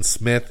Fallon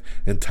Smith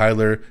and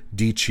Tyler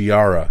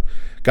DiChiara.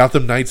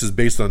 Gotham Knights is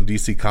based on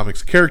DC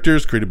Comics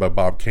characters created by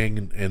Bob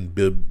Kane and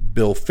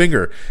Bill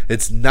Finger.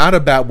 It's not a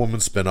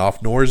Batwoman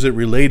spinoff, nor is it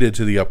related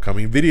to the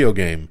upcoming video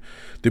game.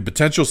 The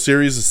potential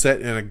series is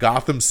set in a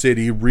Gotham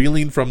City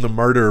reeling from the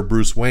murder of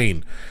Bruce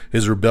Wayne.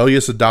 His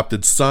rebellious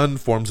adopted son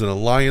forms an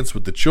alliance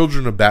with the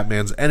children of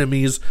Batman's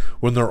enemies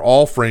when they're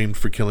all framed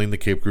for killing the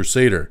Cape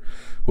Crusader.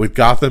 With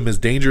Gotham as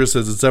dangerous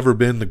as it's ever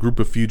been, the group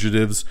of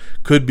fugitives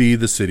could be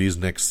the city's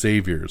next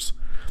saviors.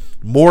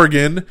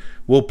 Morgan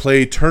will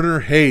play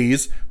Turner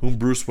Hayes, whom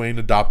Bruce Wayne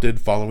adopted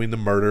following the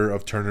murder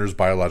of Turner's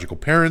biological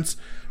parents.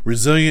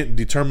 Resilient and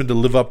determined to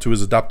live up to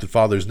his adopted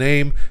father's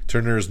name,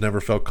 Turner has never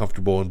felt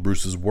comfortable in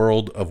Bruce's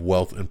world of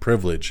wealth and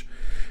privilege.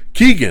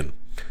 Keegan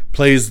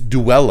plays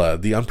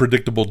Duella, the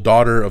unpredictable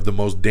daughter of the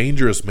most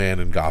dangerous man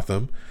in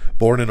Gotham.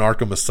 Born in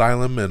Arkham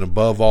Asylum and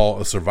above all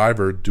a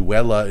survivor,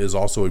 Duella is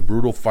also a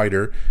brutal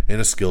fighter and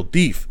a skilled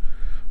thief.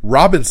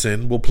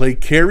 Robinson will play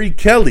Carrie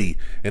Kelly,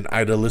 an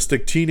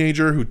idealistic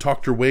teenager who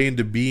talked her way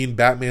into being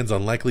Batman's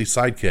unlikely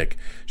sidekick.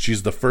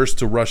 She's the first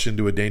to rush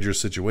into a dangerous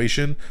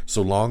situation,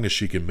 so long as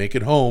she can make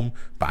it home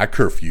by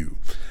curfew.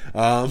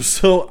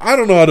 So I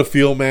don't know how to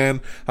feel,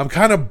 man. I'm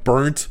kind of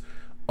burnt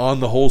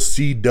on the whole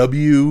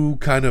CW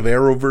kind of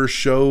Arrowverse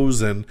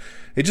shows, and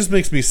it just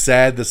makes me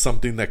sad that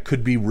something that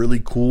could be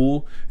really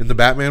cool in the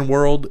Batman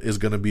world is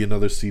going to be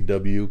another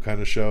CW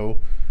kind of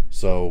show.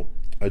 So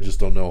I just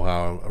don't know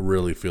how I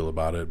really feel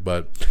about it.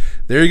 But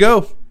there you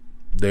go.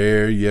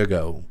 There you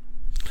go.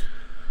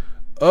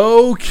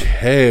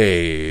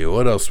 Okay,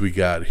 what else we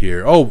got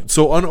here? Oh,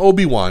 so on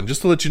Obi-Wan,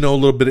 just to let you know a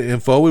little bit of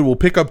info, it will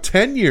pick up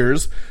 10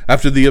 years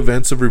after the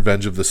events of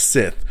Revenge of the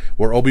Sith,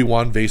 where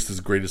Obi-Wan faced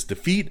his greatest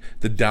defeat,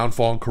 the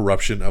downfall and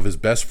corruption of his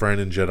best friend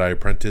and Jedi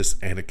apprentice,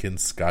 Anakin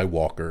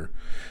Skywalker.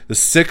 The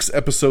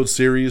 6-episode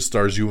series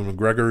stars Ewan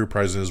McGregor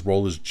reprising his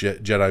role as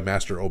Jedi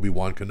Master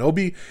Obi-Wan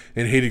Kenobi,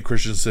 and Hayden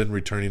Christensen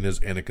returning as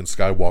Anakin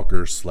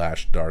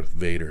Skywalker / Darth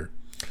Vader.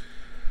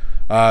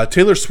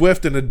 Taylor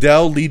Swift and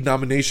Adele lead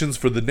nominations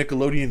for the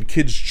Nickelodeon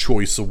Kids'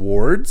 Choice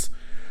Awards.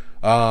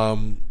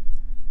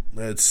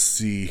 Let's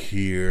see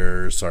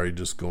here. Sorry,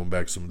 just going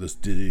back some of this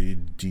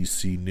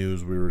DC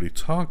news we already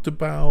talked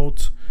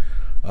about.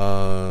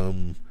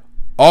 Austin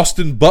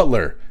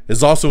Butler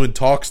is also in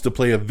talks to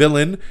play a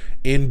villain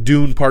in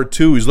Dune Part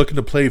 2. He's looking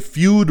to play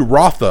Feud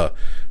Rotha,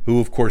 who,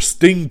 of course,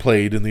 Sting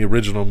played in the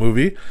original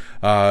movie.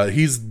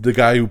 He's the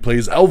guy who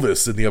plays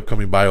Elvis in the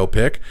upcoming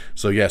biopic.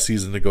 So, yes,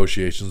 he's in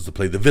negotiations to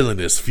play the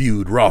villainous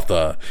Feud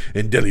Rotha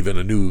in Denis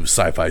Villeneuve's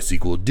sci-fi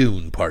sequel,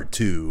 Dune Part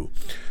 2.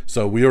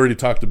 So, we already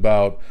talked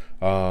about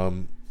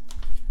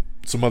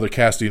some other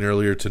casting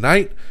earlier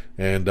tonight.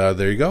 And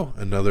there you go.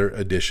 Another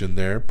addition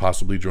there,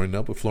 possibly joining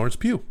up with Florence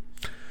Pugh.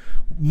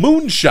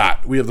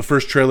 Moonshot. We have the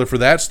first trailer for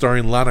that,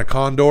 starring Lana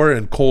Condor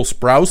and Cole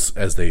Sprouse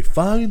as they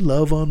find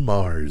love on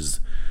Mars.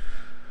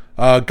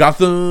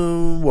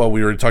 Gotham, well,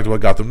 we already talked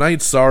about Gotham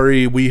Knights.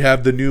 Sorry, we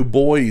have the new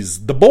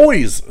The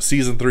Boys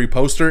Season 3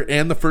 poster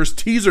and the first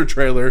teaser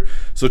trailer,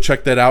 so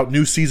check that out.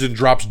 New season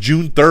drops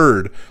June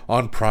 3rd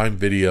on Prime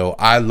Video.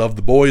 I love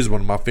The Boys,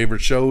 one of my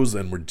favorite shows,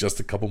 and we're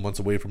just a couple months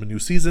away from a new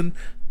season.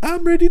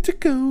 I'm ready to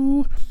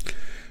go.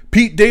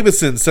 Pete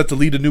Davidson set to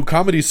lead a new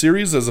comedy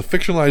series as a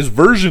fictionalized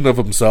version of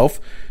himself.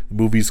 The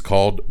movie's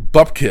called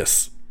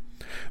Bupkis.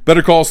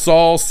 Better Call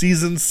Saul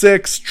Season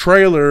 6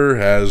 trailer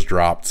has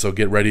dropped, so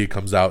get ready. It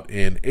comes out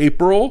in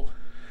April.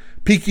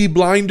 Peaky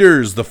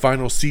Blinders, the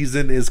final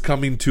season, is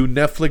coming to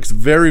Netflix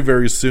very,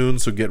 very soon,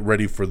 so get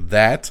ready for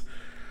that.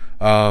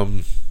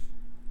 Let's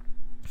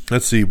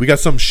see. We got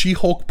some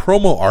She-Hulk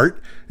promo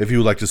art, if you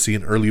would like to see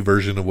an early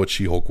version of what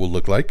She-Hulk will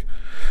look like.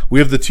 We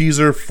have the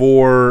teaser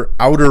for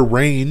Outer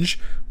Range,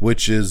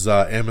 which is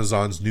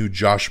Amazon's new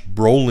Josh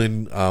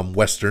Brolin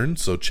Western,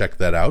 so check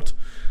that out.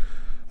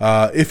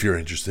 If you're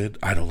interested.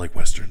 I don't like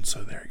Westerns,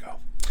 so there you go.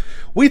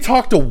 We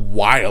talked a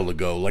while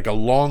ago, like a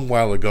long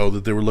while ago,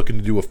 that they were looking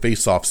to do a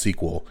Face-Off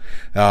sequel.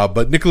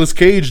 But Nicolas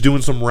Cage,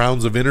 doing some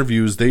rounds of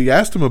interviews, they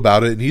asked him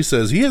about it, and he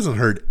says he hasn't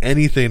heard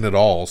anything at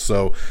all.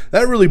 So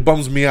that really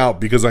bums me out,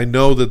 because I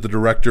know that the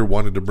director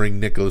wanted to bring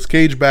Nicolas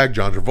Cage back,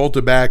 John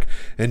Travolta back,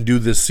 and do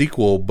this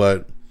sequel.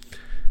 But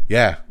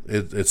yeah,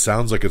 it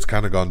sounds like it's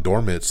kind of gone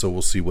dormant, so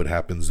we'll see what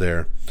happens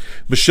there.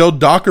 Michelle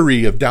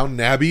Dockery of Downton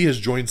Abbey has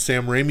joined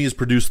Sam Raimi's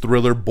produced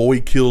thriller Boy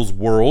Kills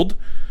World.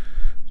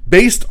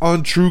 Based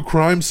on true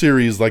crime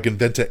series like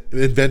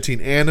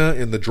Inventing Anna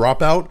and The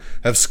Dropout,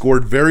 have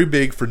scored very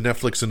big for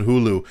Netflix and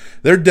Hulu.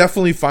 They're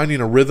definitely finding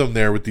a rhythm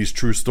there with these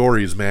true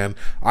stories, man.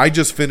 I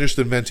just finished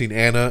Inventing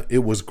Anna.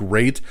 It was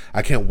great.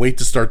 I can't wait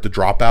to start The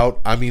Dropout.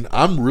 I mean,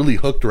 I'm really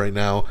hooked right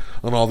now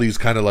on all these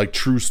kind of like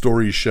true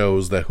story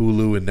shows that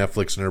Hulu and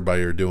Netflix and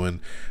everybody are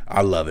doing.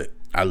 I love it.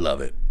 I love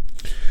it.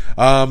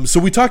 So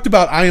we talked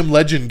about I Am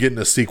Legend getting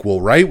a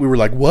sequel, right? We were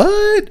like,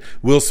 what?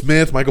 Will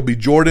Smith, Michael B.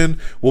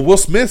 Jordan. Well, Will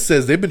Smith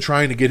says they've been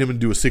trying to get him to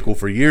do a sequel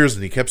for years,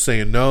 and he kept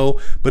saying no.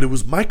 But it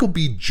was Michael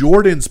B.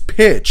 Jordan's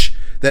pitch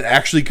that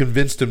actually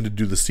convinced him to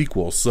do the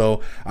sequel.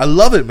 So I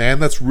love it, man.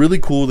 That's really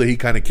cool that he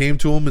kind of came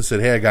to him and said,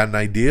 hey, I got an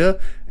idea.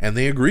 And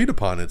they agreed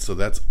upon it. So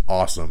that's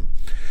awesome.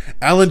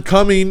 Alan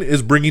Cumming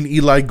is bringing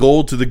Eli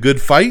Gold to The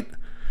Good Fight.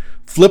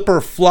 Flip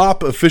or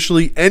Flop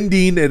officially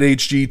ending at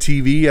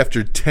HGTV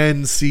after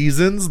 10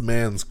 seasons.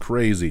 Man's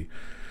crazy.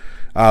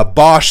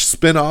 Bosch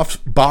spinoff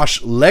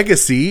Bosch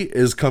Legacy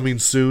is coming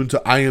soon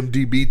to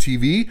IMDb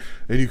TV,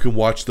 and you can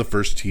watch the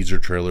first teaser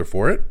trailer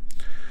for it.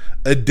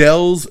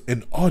 Adele's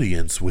An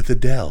Audience with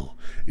Adele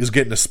is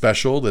getting a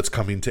special that's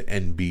coming to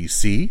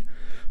NBC.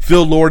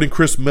 Phil Lord and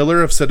Chris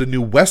Miller have set a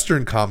new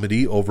Western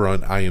comedy over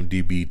on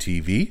IMDb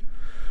TV.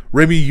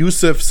 Rami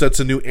Youssef sets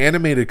a new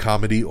animated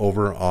comedy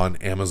over on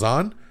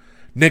Amazon.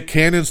 Nick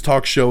Cannon's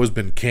talk show has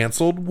been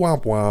canceled.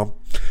 Womp womp.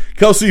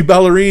 Kelsey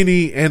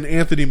Ballerini and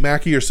Anthony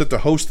Mackie are set to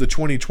host the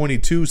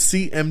 2022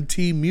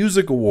 CMT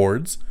Music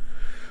Awards.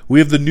 We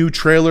have the new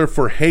trailer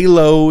for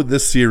Halo,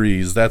 this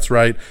series. That's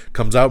right.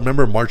 Comes out,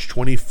 remember, March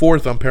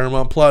 24th on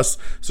Paramount Plus.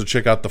 So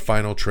check out the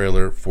final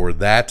trailer for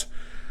that.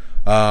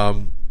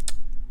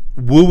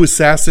 Wu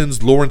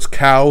Assassin's Lawrence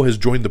Cow has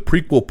joined the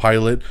prequel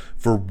pilot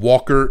for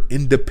Walker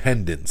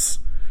Independence.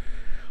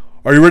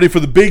 Are you ready for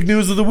the big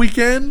news of the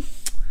weekend?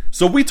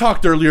 So we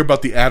talked earlier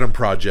about the Adam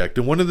Project,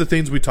 and one of the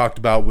things we talked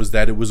about was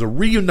that it was a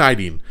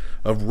reuniting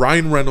of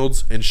Ryan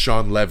Reynolds and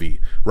Sean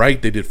Levy,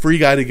 right? They did Free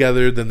Guy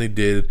together, then they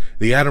did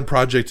the Adam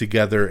Project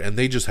together, and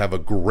they just have a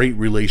great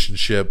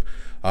relationship,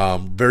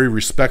 very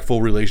respectful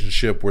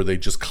relationship where they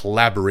just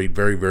collaborate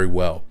very, very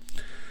well.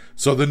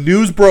 So the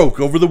news broke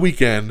over the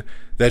weekend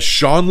that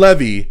Sean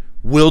Levy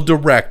will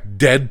direct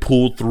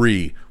Deadpool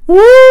 3.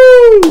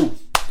 Woo!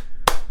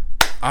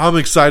 I'm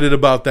excited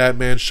about that,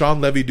 man. Sean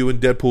Levy doing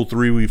Deadpool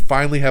 3. We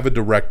finally have a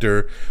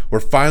director. We're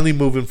finally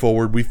moving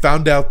forward. We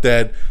found out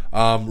that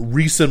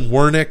Reese and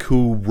Wernick,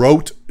 who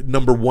wrote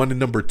number 1 and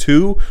number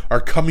 2, are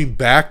coming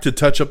back to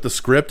touch up the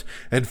script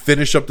and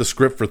finish up the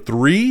script for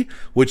 3,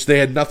 which they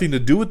had nothing to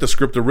do with the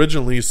script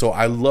originally. So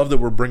I love that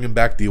we're bringing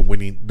back the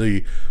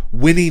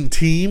winning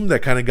team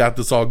that kind of got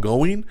this all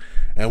going,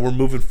 and we're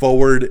moving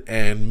forward.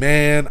 And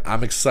man,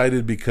 I'm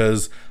excited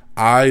because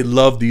I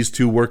love these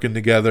two working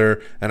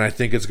together, and I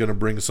think it's going to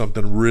bring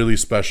something really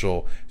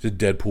special to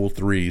Deadpool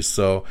 3.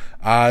 So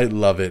I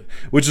love it.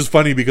 Which is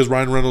funny because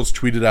Ryan Reynolds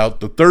tweeted out,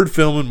 the third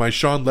film in my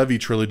Sean Levy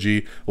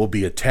trilogy will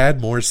be a tad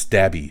more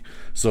stabby.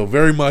 So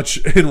very much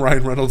in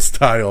Ryan Reynolds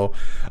style.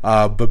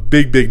 But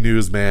big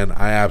news, man.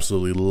 I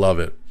absolutely love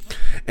it.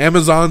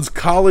 Amazon's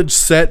college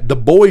set The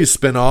Boys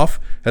spinoff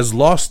has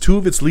lost 2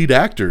 of its lead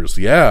actors.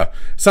 Yeah,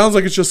 sounds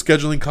like it's just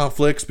scheduling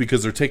conflicts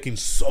because they're taking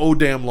so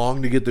damn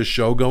long to get this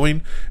show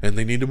going, and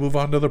they need to move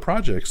on to other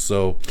projects.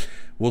 So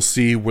we'll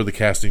see where the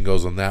casting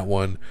goes on that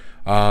one.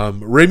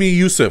 Rami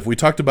Youssef, we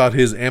talked about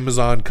his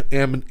Amazon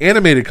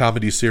animated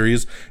comedy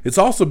series. It's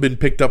also been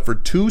picked up for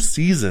 2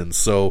 seasons,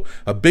 so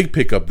a big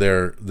pickup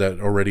there that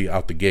already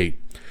out the gate.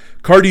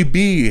 Cardi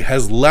B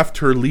has left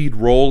her lead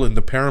role in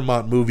the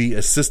Paramount movie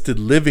Assisted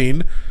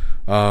Living.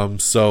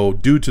 So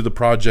due to the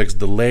project's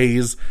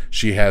delays,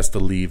 she has to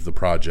leave the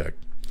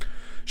project.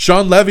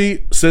 Sean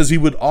Levy says he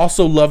would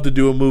also love to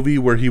do a movie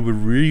where he would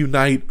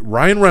reunite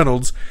Ryan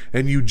Reynolds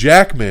and Hugh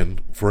Jackman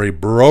for a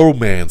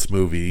bromance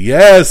movie.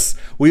 Yes,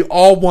 we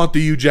all want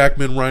the Hugh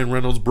Jackman, Ryan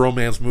Reynolds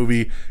bromance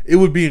movie. It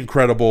would be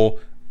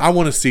incredible. I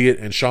want to see it,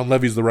 and Sean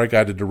Levy's the right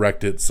guy to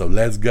direct it, so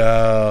let's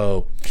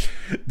go.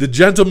 The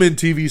Gentleman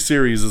TV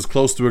series is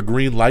close to a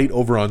green light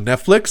over on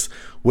Netflix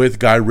with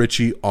Guy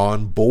Ritchie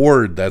on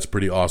board. That's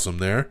pretty awesome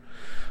there.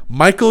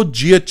 Michael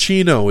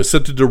Giacchino is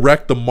set to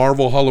direct the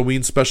Marvel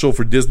Halloween special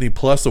for Disney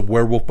Plus of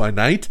Werewolf by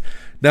Night.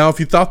 Now, if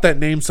you thought that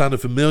name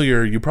sounded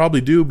familiar, you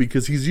probably do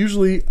because he's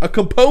usually a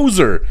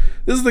composer.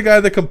 This is the guy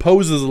that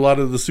composes a lot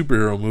of the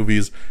superhero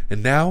movies,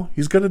 and now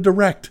he's going to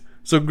direct.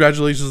 So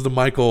congratulations to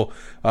Michael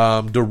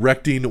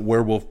directing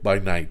Werewolf by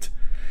Night.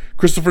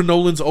 Christopher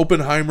Nolan's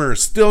Oppenheimer,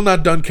 still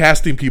not done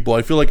casting people.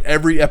 I feel like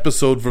every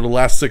episode for the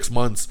last 6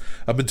 months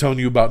I've been telling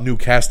you about new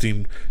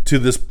casting to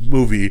this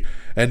movie.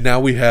 And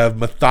now we have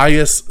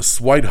Matthias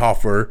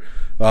Schweighofer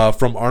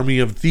from Army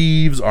of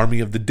Thieves, Army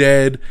of the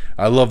Dead.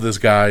 I love this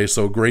guy,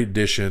 so great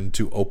addition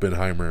to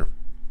Oppenheimer.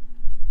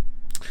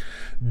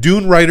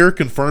 Dune writer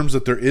confirms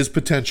that there is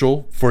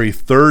potential for a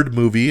 3rd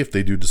movie if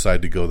they do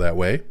decide to go that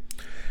way.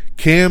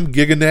 Cam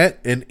Giganet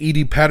and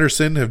Edie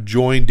Patterson have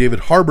joined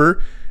David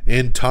Harbour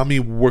in Tommy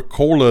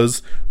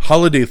Wirkola's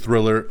holiday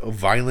thriller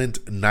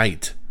Violent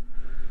Night.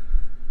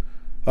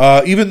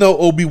 Even though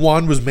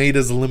Obi-Wan was made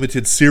as a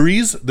limited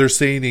series, they're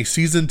saying a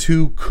season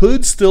 2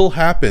 could still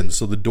happen,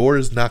 so the door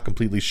is not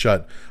completely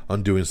shut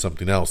on doing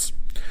something else.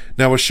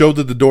 Now, a show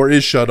that the door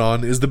is shut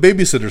on is The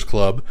Babysitter's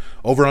Club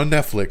over on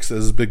Netflix, as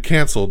has been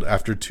canceled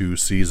after 2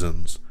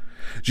 seasons.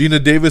 Gina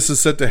Davis is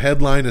set to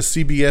headline a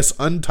CBS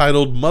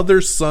untitled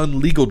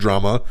mother-son legal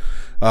drama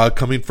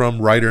coming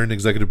from writer and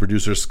executive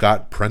producer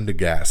Scott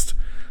Prendergast.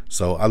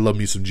 So I love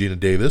me some Gina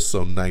Davis,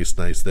 so nice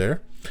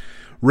there.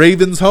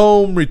 Raven's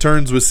Home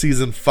returns with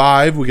season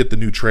 5. We get the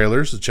new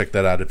trailer, so check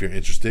that out if you're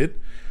interested.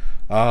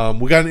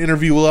 We got an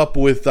interview up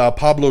with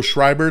Pablo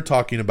Schreiber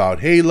talking about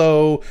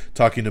Halo,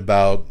 talking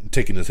about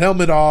taking his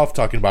helmet off,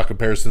 talking about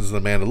comparisons to The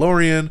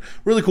Mandalorian.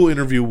 Really cool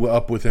interview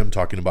up with him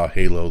talking about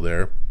Halo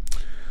there.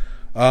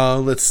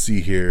 Let's see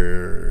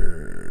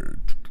here.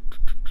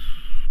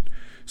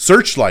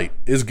 Searchlight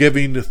is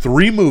giving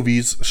 3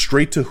 movies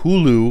straight to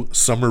Hulu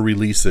summer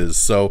releases.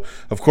 So,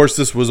 of course,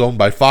 this was owned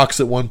by Fox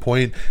at one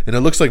point, and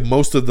it looks like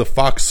most of the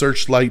Fox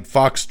Searchlight,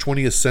 Fox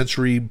 20th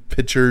Century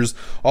Pictures,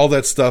 all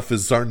that stuff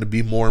is starting to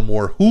be more and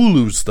more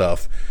Hulu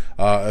stuff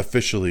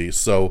officially.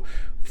 So,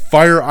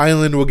 Fire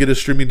Island will get a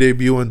streaming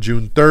debut on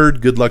June 3rd.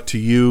 Good luck to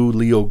you.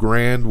 Leo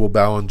Grand will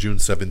bow on June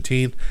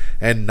 17th.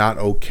 And Not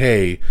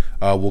Okay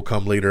will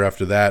come later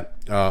after that.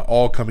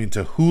 All coming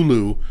to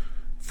Hulu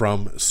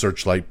from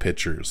Searchlight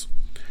Pictures.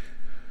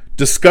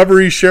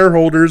 Discovery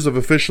shareholders have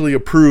officially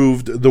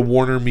approved the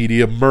Warner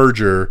Media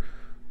merger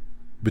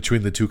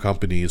between the two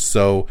companies.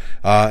 So,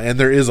 and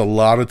there is a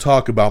lot of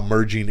talk about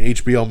merging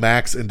HBO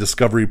Max and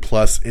Discovery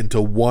Plus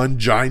into one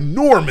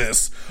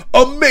ginormous,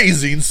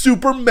 amazing,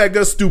 super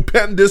mega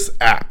stupendous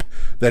app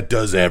that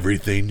does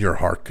everything your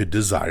heart could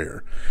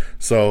desire.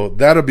 So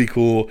that'll be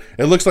cool.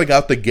 It looks like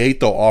out the gate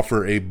they'll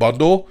offer a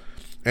bundle,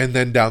 and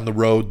then down the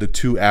road the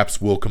two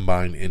apps will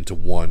combine into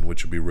one,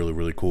 which would be really,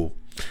 really cool.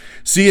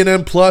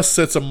 CNN Plus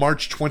sets a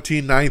March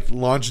 29th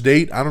launch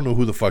date. I don't know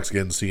who the fuck's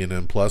getting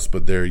CNN Plus,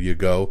 but there you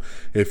go.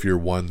 If you're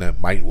one that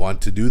might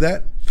want to do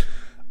that.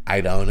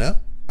 I don't know.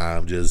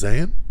 I'm just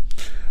saying.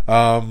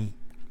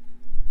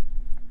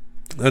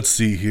 Let's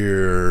see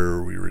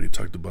here. We already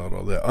talked about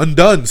all that.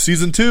 Undone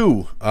Season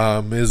 2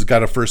 has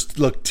got a first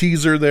look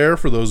teaser there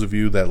for those of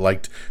you that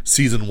liked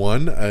Season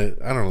 1. I don't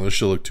know. This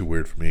should look too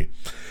weird for me.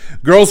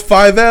 Girls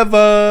 5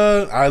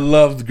 Eva. I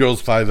loved Girls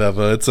 5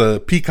 Eva. It's a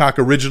Peacock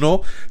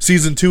original.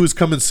 Season 2 is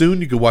coming soon.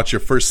 You can watch your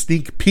first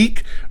sneak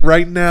peek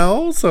right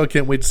now. So I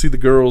can't wait to see the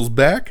girls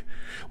back.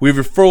 We have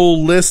a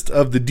full list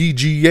of the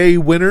DGA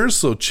winners.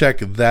 So check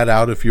that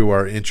out if you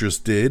are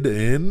interested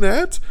in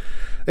that.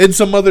 And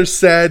some other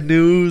sad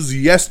news.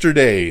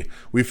 Yesterday,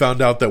 we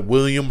found out that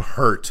William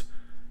Hurt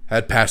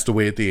had passed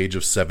away at the age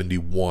of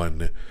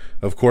 71.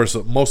 Of course,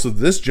 most of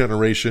this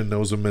generation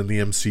knows him in the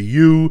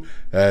MCU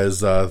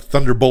as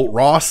Thunderbolt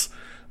Ross.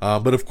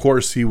 But of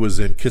course, he was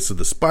in Kiss of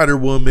the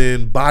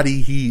Spider-Woman,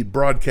 Body Heat,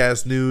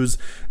 Broadcast News,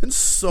 and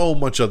so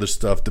much other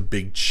stuff. The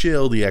Big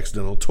Chill, The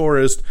Accidental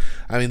Tourist.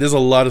 I mean, there's a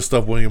lot of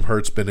stuff William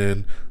Hurt's been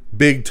in.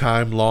 Big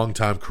time, long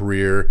time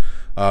career.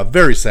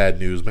 Very sad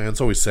news, man. It's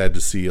always sad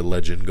to see a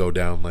legend go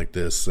down like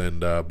this.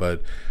 And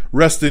but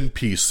rest in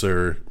peace,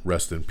 sir.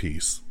 Rest in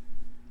peace.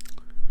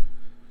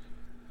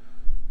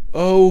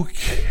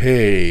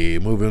 Okay,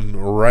 moving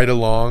right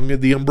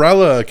along. The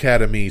Umbrella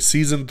Academy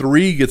Season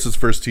 3 gets its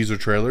first teaser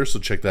trailer, so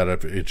check that out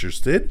if you're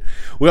interested.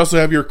 We also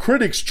have your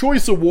Critics'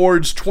 Choice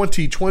Awards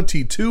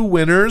 2022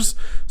 winners,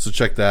 so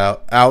check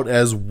that out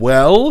as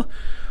well.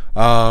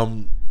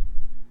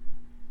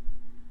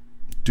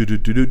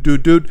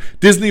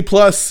 Disney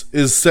Plus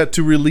is set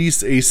to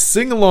release a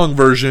sing-along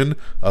version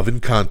of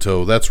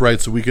Encanto. That's right,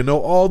 so we can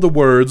know all the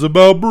words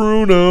about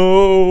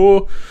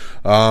Bruno.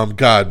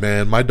 God,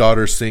 man, my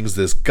daughter sings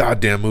this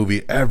goddamn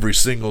movie every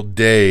single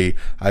day.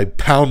 I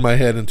pound my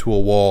head into a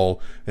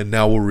wall, and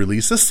now we'll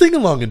release a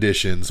sing-along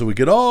edition so we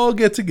could all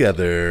get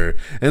together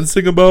and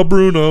sing about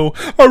Bruno.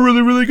 I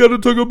really gotta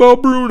talk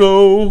about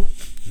Bruno.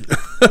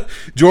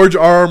 George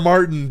R.R.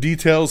 Martin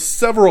details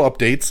several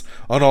updates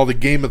on all the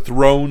Game of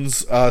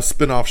Thrones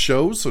spin-off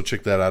shows, so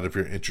check that out if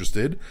you're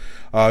interested.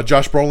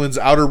 Josh Brolin's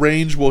Outer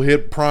Range will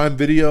hit Prime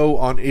Video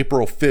on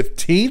April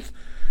 15th.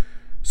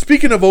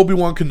 Speaking of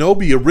Obi-Wan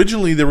Kenobi,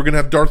 originally they were going to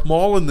have Darth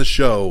Maul in the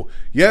show.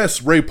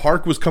 Yes, Ray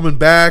Park was coming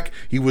back.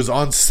 He was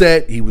on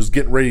set. He was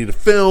getting ready to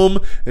film.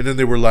 And then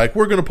they were like,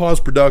 we're going to pause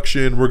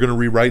production. We're going to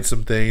rewrite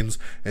some things.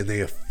 And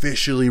they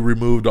officially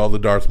removed all the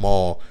Darth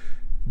Maul.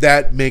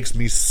 That makes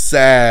me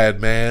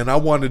sad, man. I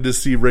wanted to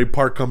see Ray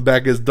Park come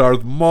back as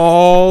Darth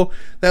Maul.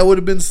 That would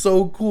have been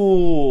so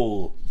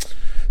cool.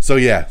 So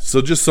yeah,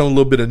 so just some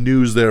little bit of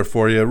news there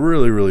for you. It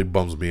really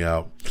bums me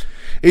out.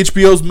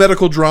 HBO's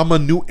medical drama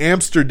New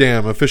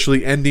Amsterdam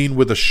officially ending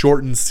with a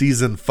shortened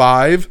season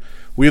 5.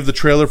 We have the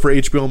trailer for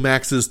HBO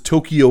Max's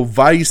Tokyo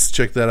Vice.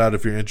 Check that out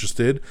if you're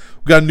interested.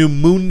 We've got a new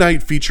Moon Knight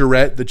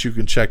featurette that you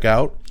can check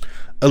out.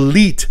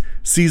 Elite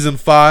Season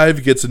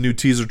 5 gets a new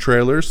teaser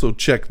trailer, so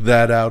check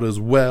that out as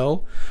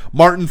well.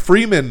 Martin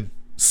Freeman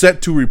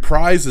set to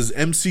reprise his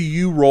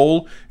MCU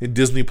role in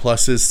Disney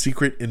Plus's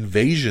Secret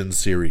Invasion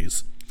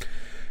series.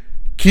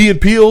 Key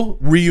and Peele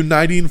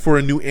reuniting for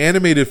a new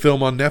animated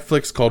film on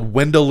Netflix called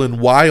Wendell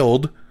and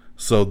Wild.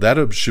 So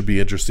that should be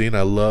interesting.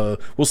 We'll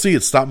see.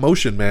 It's stop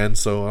motion, man.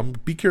 So I'm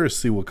be curious to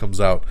see what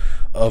comes out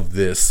of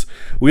this.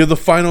 We have the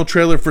final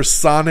trailer for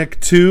Sonic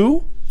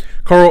 2.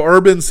 Carl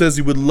Urban says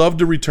he would love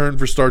to return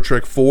for Star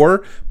Trek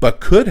 4,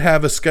 but could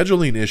have a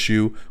scheduling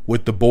issue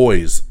with The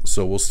Boys.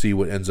 So we'll see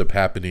what ends up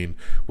happening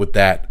with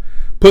that.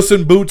 Puss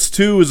in Boots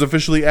 2 has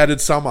officially added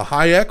Salma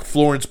Hayek,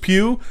 Florence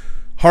Pugh,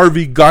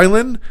 Harvey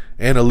Guinan,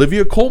 and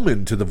Olivia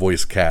Colman to the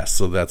voice cast.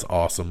 So that's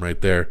awesome right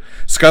there.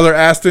 Skylar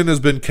Astin has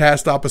been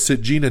cast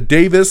opposite Gina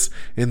Davis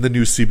in the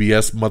new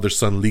CBS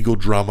mother-son legal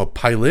drama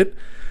pilot.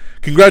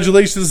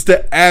 Congratulations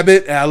to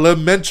Abbott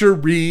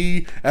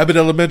Elementary. Abbott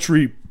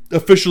Elementary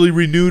officially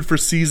renewed for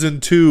season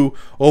 2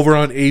 over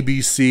on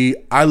ABC.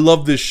 I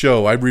love this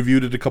show. I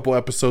reviewed it a couple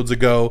episodes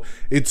ago.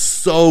 It's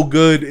so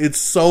good. It's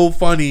so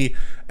funny.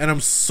 And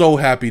I'm so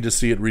happy to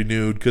see it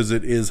renewed because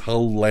it is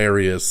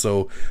hilarious.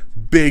 So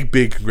big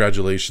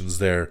congratulations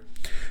there.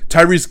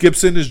 Tyrese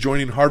Gibson is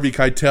joining Harvey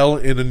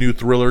Keitel in a new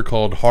thriller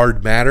called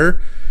Hard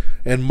Matter.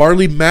 And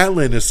Marlee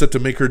Matlin is set to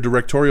make her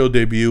directorial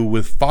debut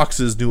with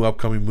Fox's new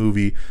upcoming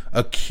movie,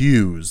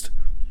 Accused.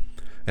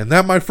 And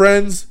that, my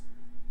friends,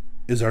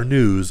 is our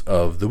news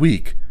of the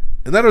week.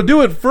 And that'll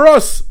do it for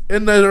us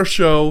in our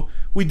show.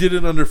 We did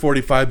it under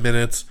 45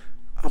 minutes.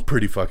 I'm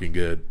pretty fucking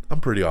good.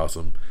 I'm pretty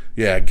awesome.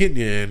 Yeah, getting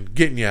you in,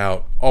 getting you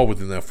out, all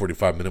within that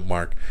 45-minute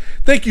mark.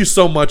 Thank you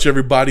so much,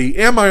 everybody.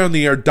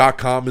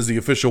 AmIOnTheAir.com is the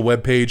official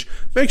webpage.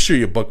 Make sure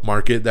you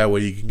bookmark it. That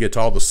way you can get to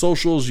all the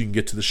socials, you can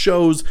get to the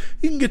shows,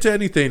 you can get to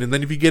anything. And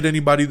then if you get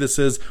anybody that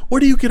says, where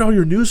do you get all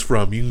your news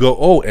from? You can go,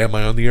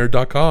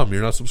 AmIOnTheAir.com.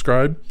 You're not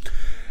subscribed?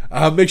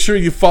 Make sure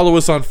you follow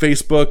us on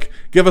Facebook.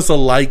 Give us a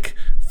like.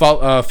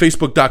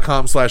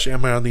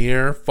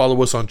 Facebook.com/AmIOnTheAir.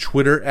 Follow us on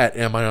Twitter at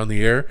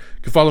AmIOnTheAir.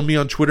 You can follow me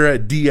on Twitter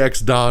at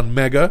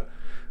DXDonMega.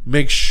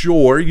 Make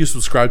sure you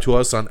subscribe to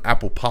us on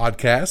Apple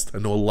Podcast. I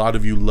know a lot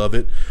of you love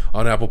it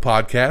on Apple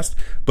Podcast.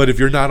 But if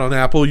you're not on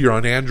Apple, you're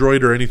on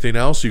Android or anything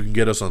else, you can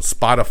get us on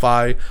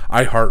Spotify,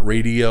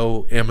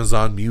 iHeartRadio,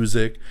 Amazon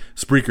Music,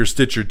 Spreaker,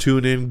 Stitcher,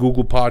 TuneIn,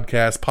 Google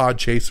Podcasts,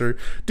 Podchaser.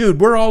 Dude,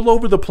 we're all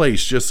over the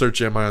place. Just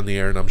search Am I on the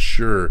Air, and I'm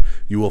sure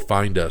you will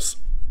find us.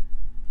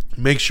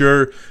 Make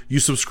sure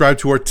you subscribe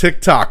to our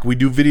TikTok. We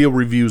do video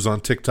reviews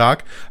on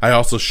TikTok. I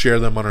also share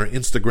them on our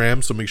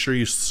Instagram, so make sure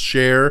you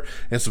share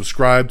and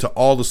subscribe to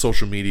all the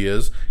social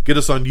medias. Get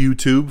us on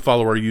YouTube.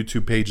 Follow our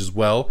YouTube page as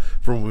well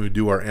for when we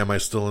do our Am I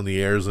Still in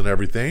the Airs and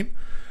everything.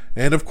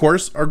 And, of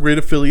course, our great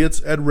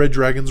affiliates at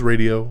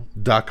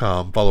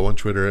RedDragonsRadio.com. Follow on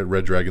Twitter at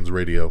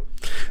RedDragonsRadio.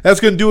 That's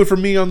going to do it for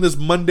me on this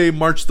Monday,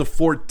 March the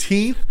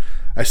 14th.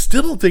 I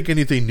still don't think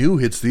anything new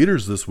hits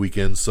theaters this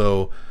weekend,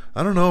 so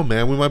I don't know,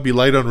 man. We might be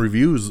light on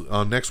reviews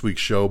on next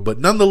week's show, but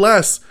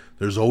nonetheless,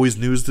 there's always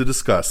news to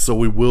discuss, so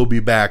we will be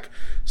back.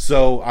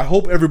 So I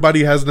hope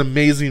everybody has an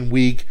amazing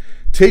week.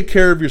 Take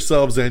care of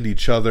yourselves and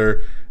each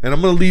other, and I'm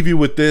going to leave you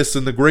with this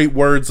in the great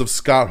words of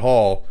Scott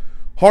Hall.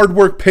 Hard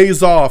work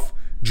pays off,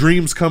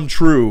 dreams come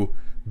true,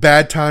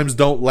 bad times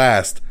don't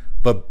last,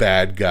 but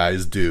bad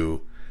guys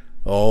do.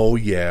 Oh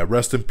yeah,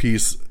 rest in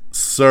peace,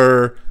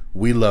 sir.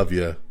 We love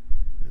you.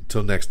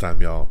 Until next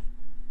time, y'all.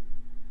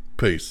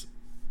 Peace.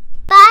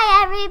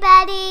 Bye,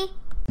 everybody.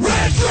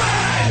 Red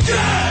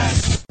Dragon!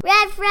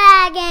 Red Dragon!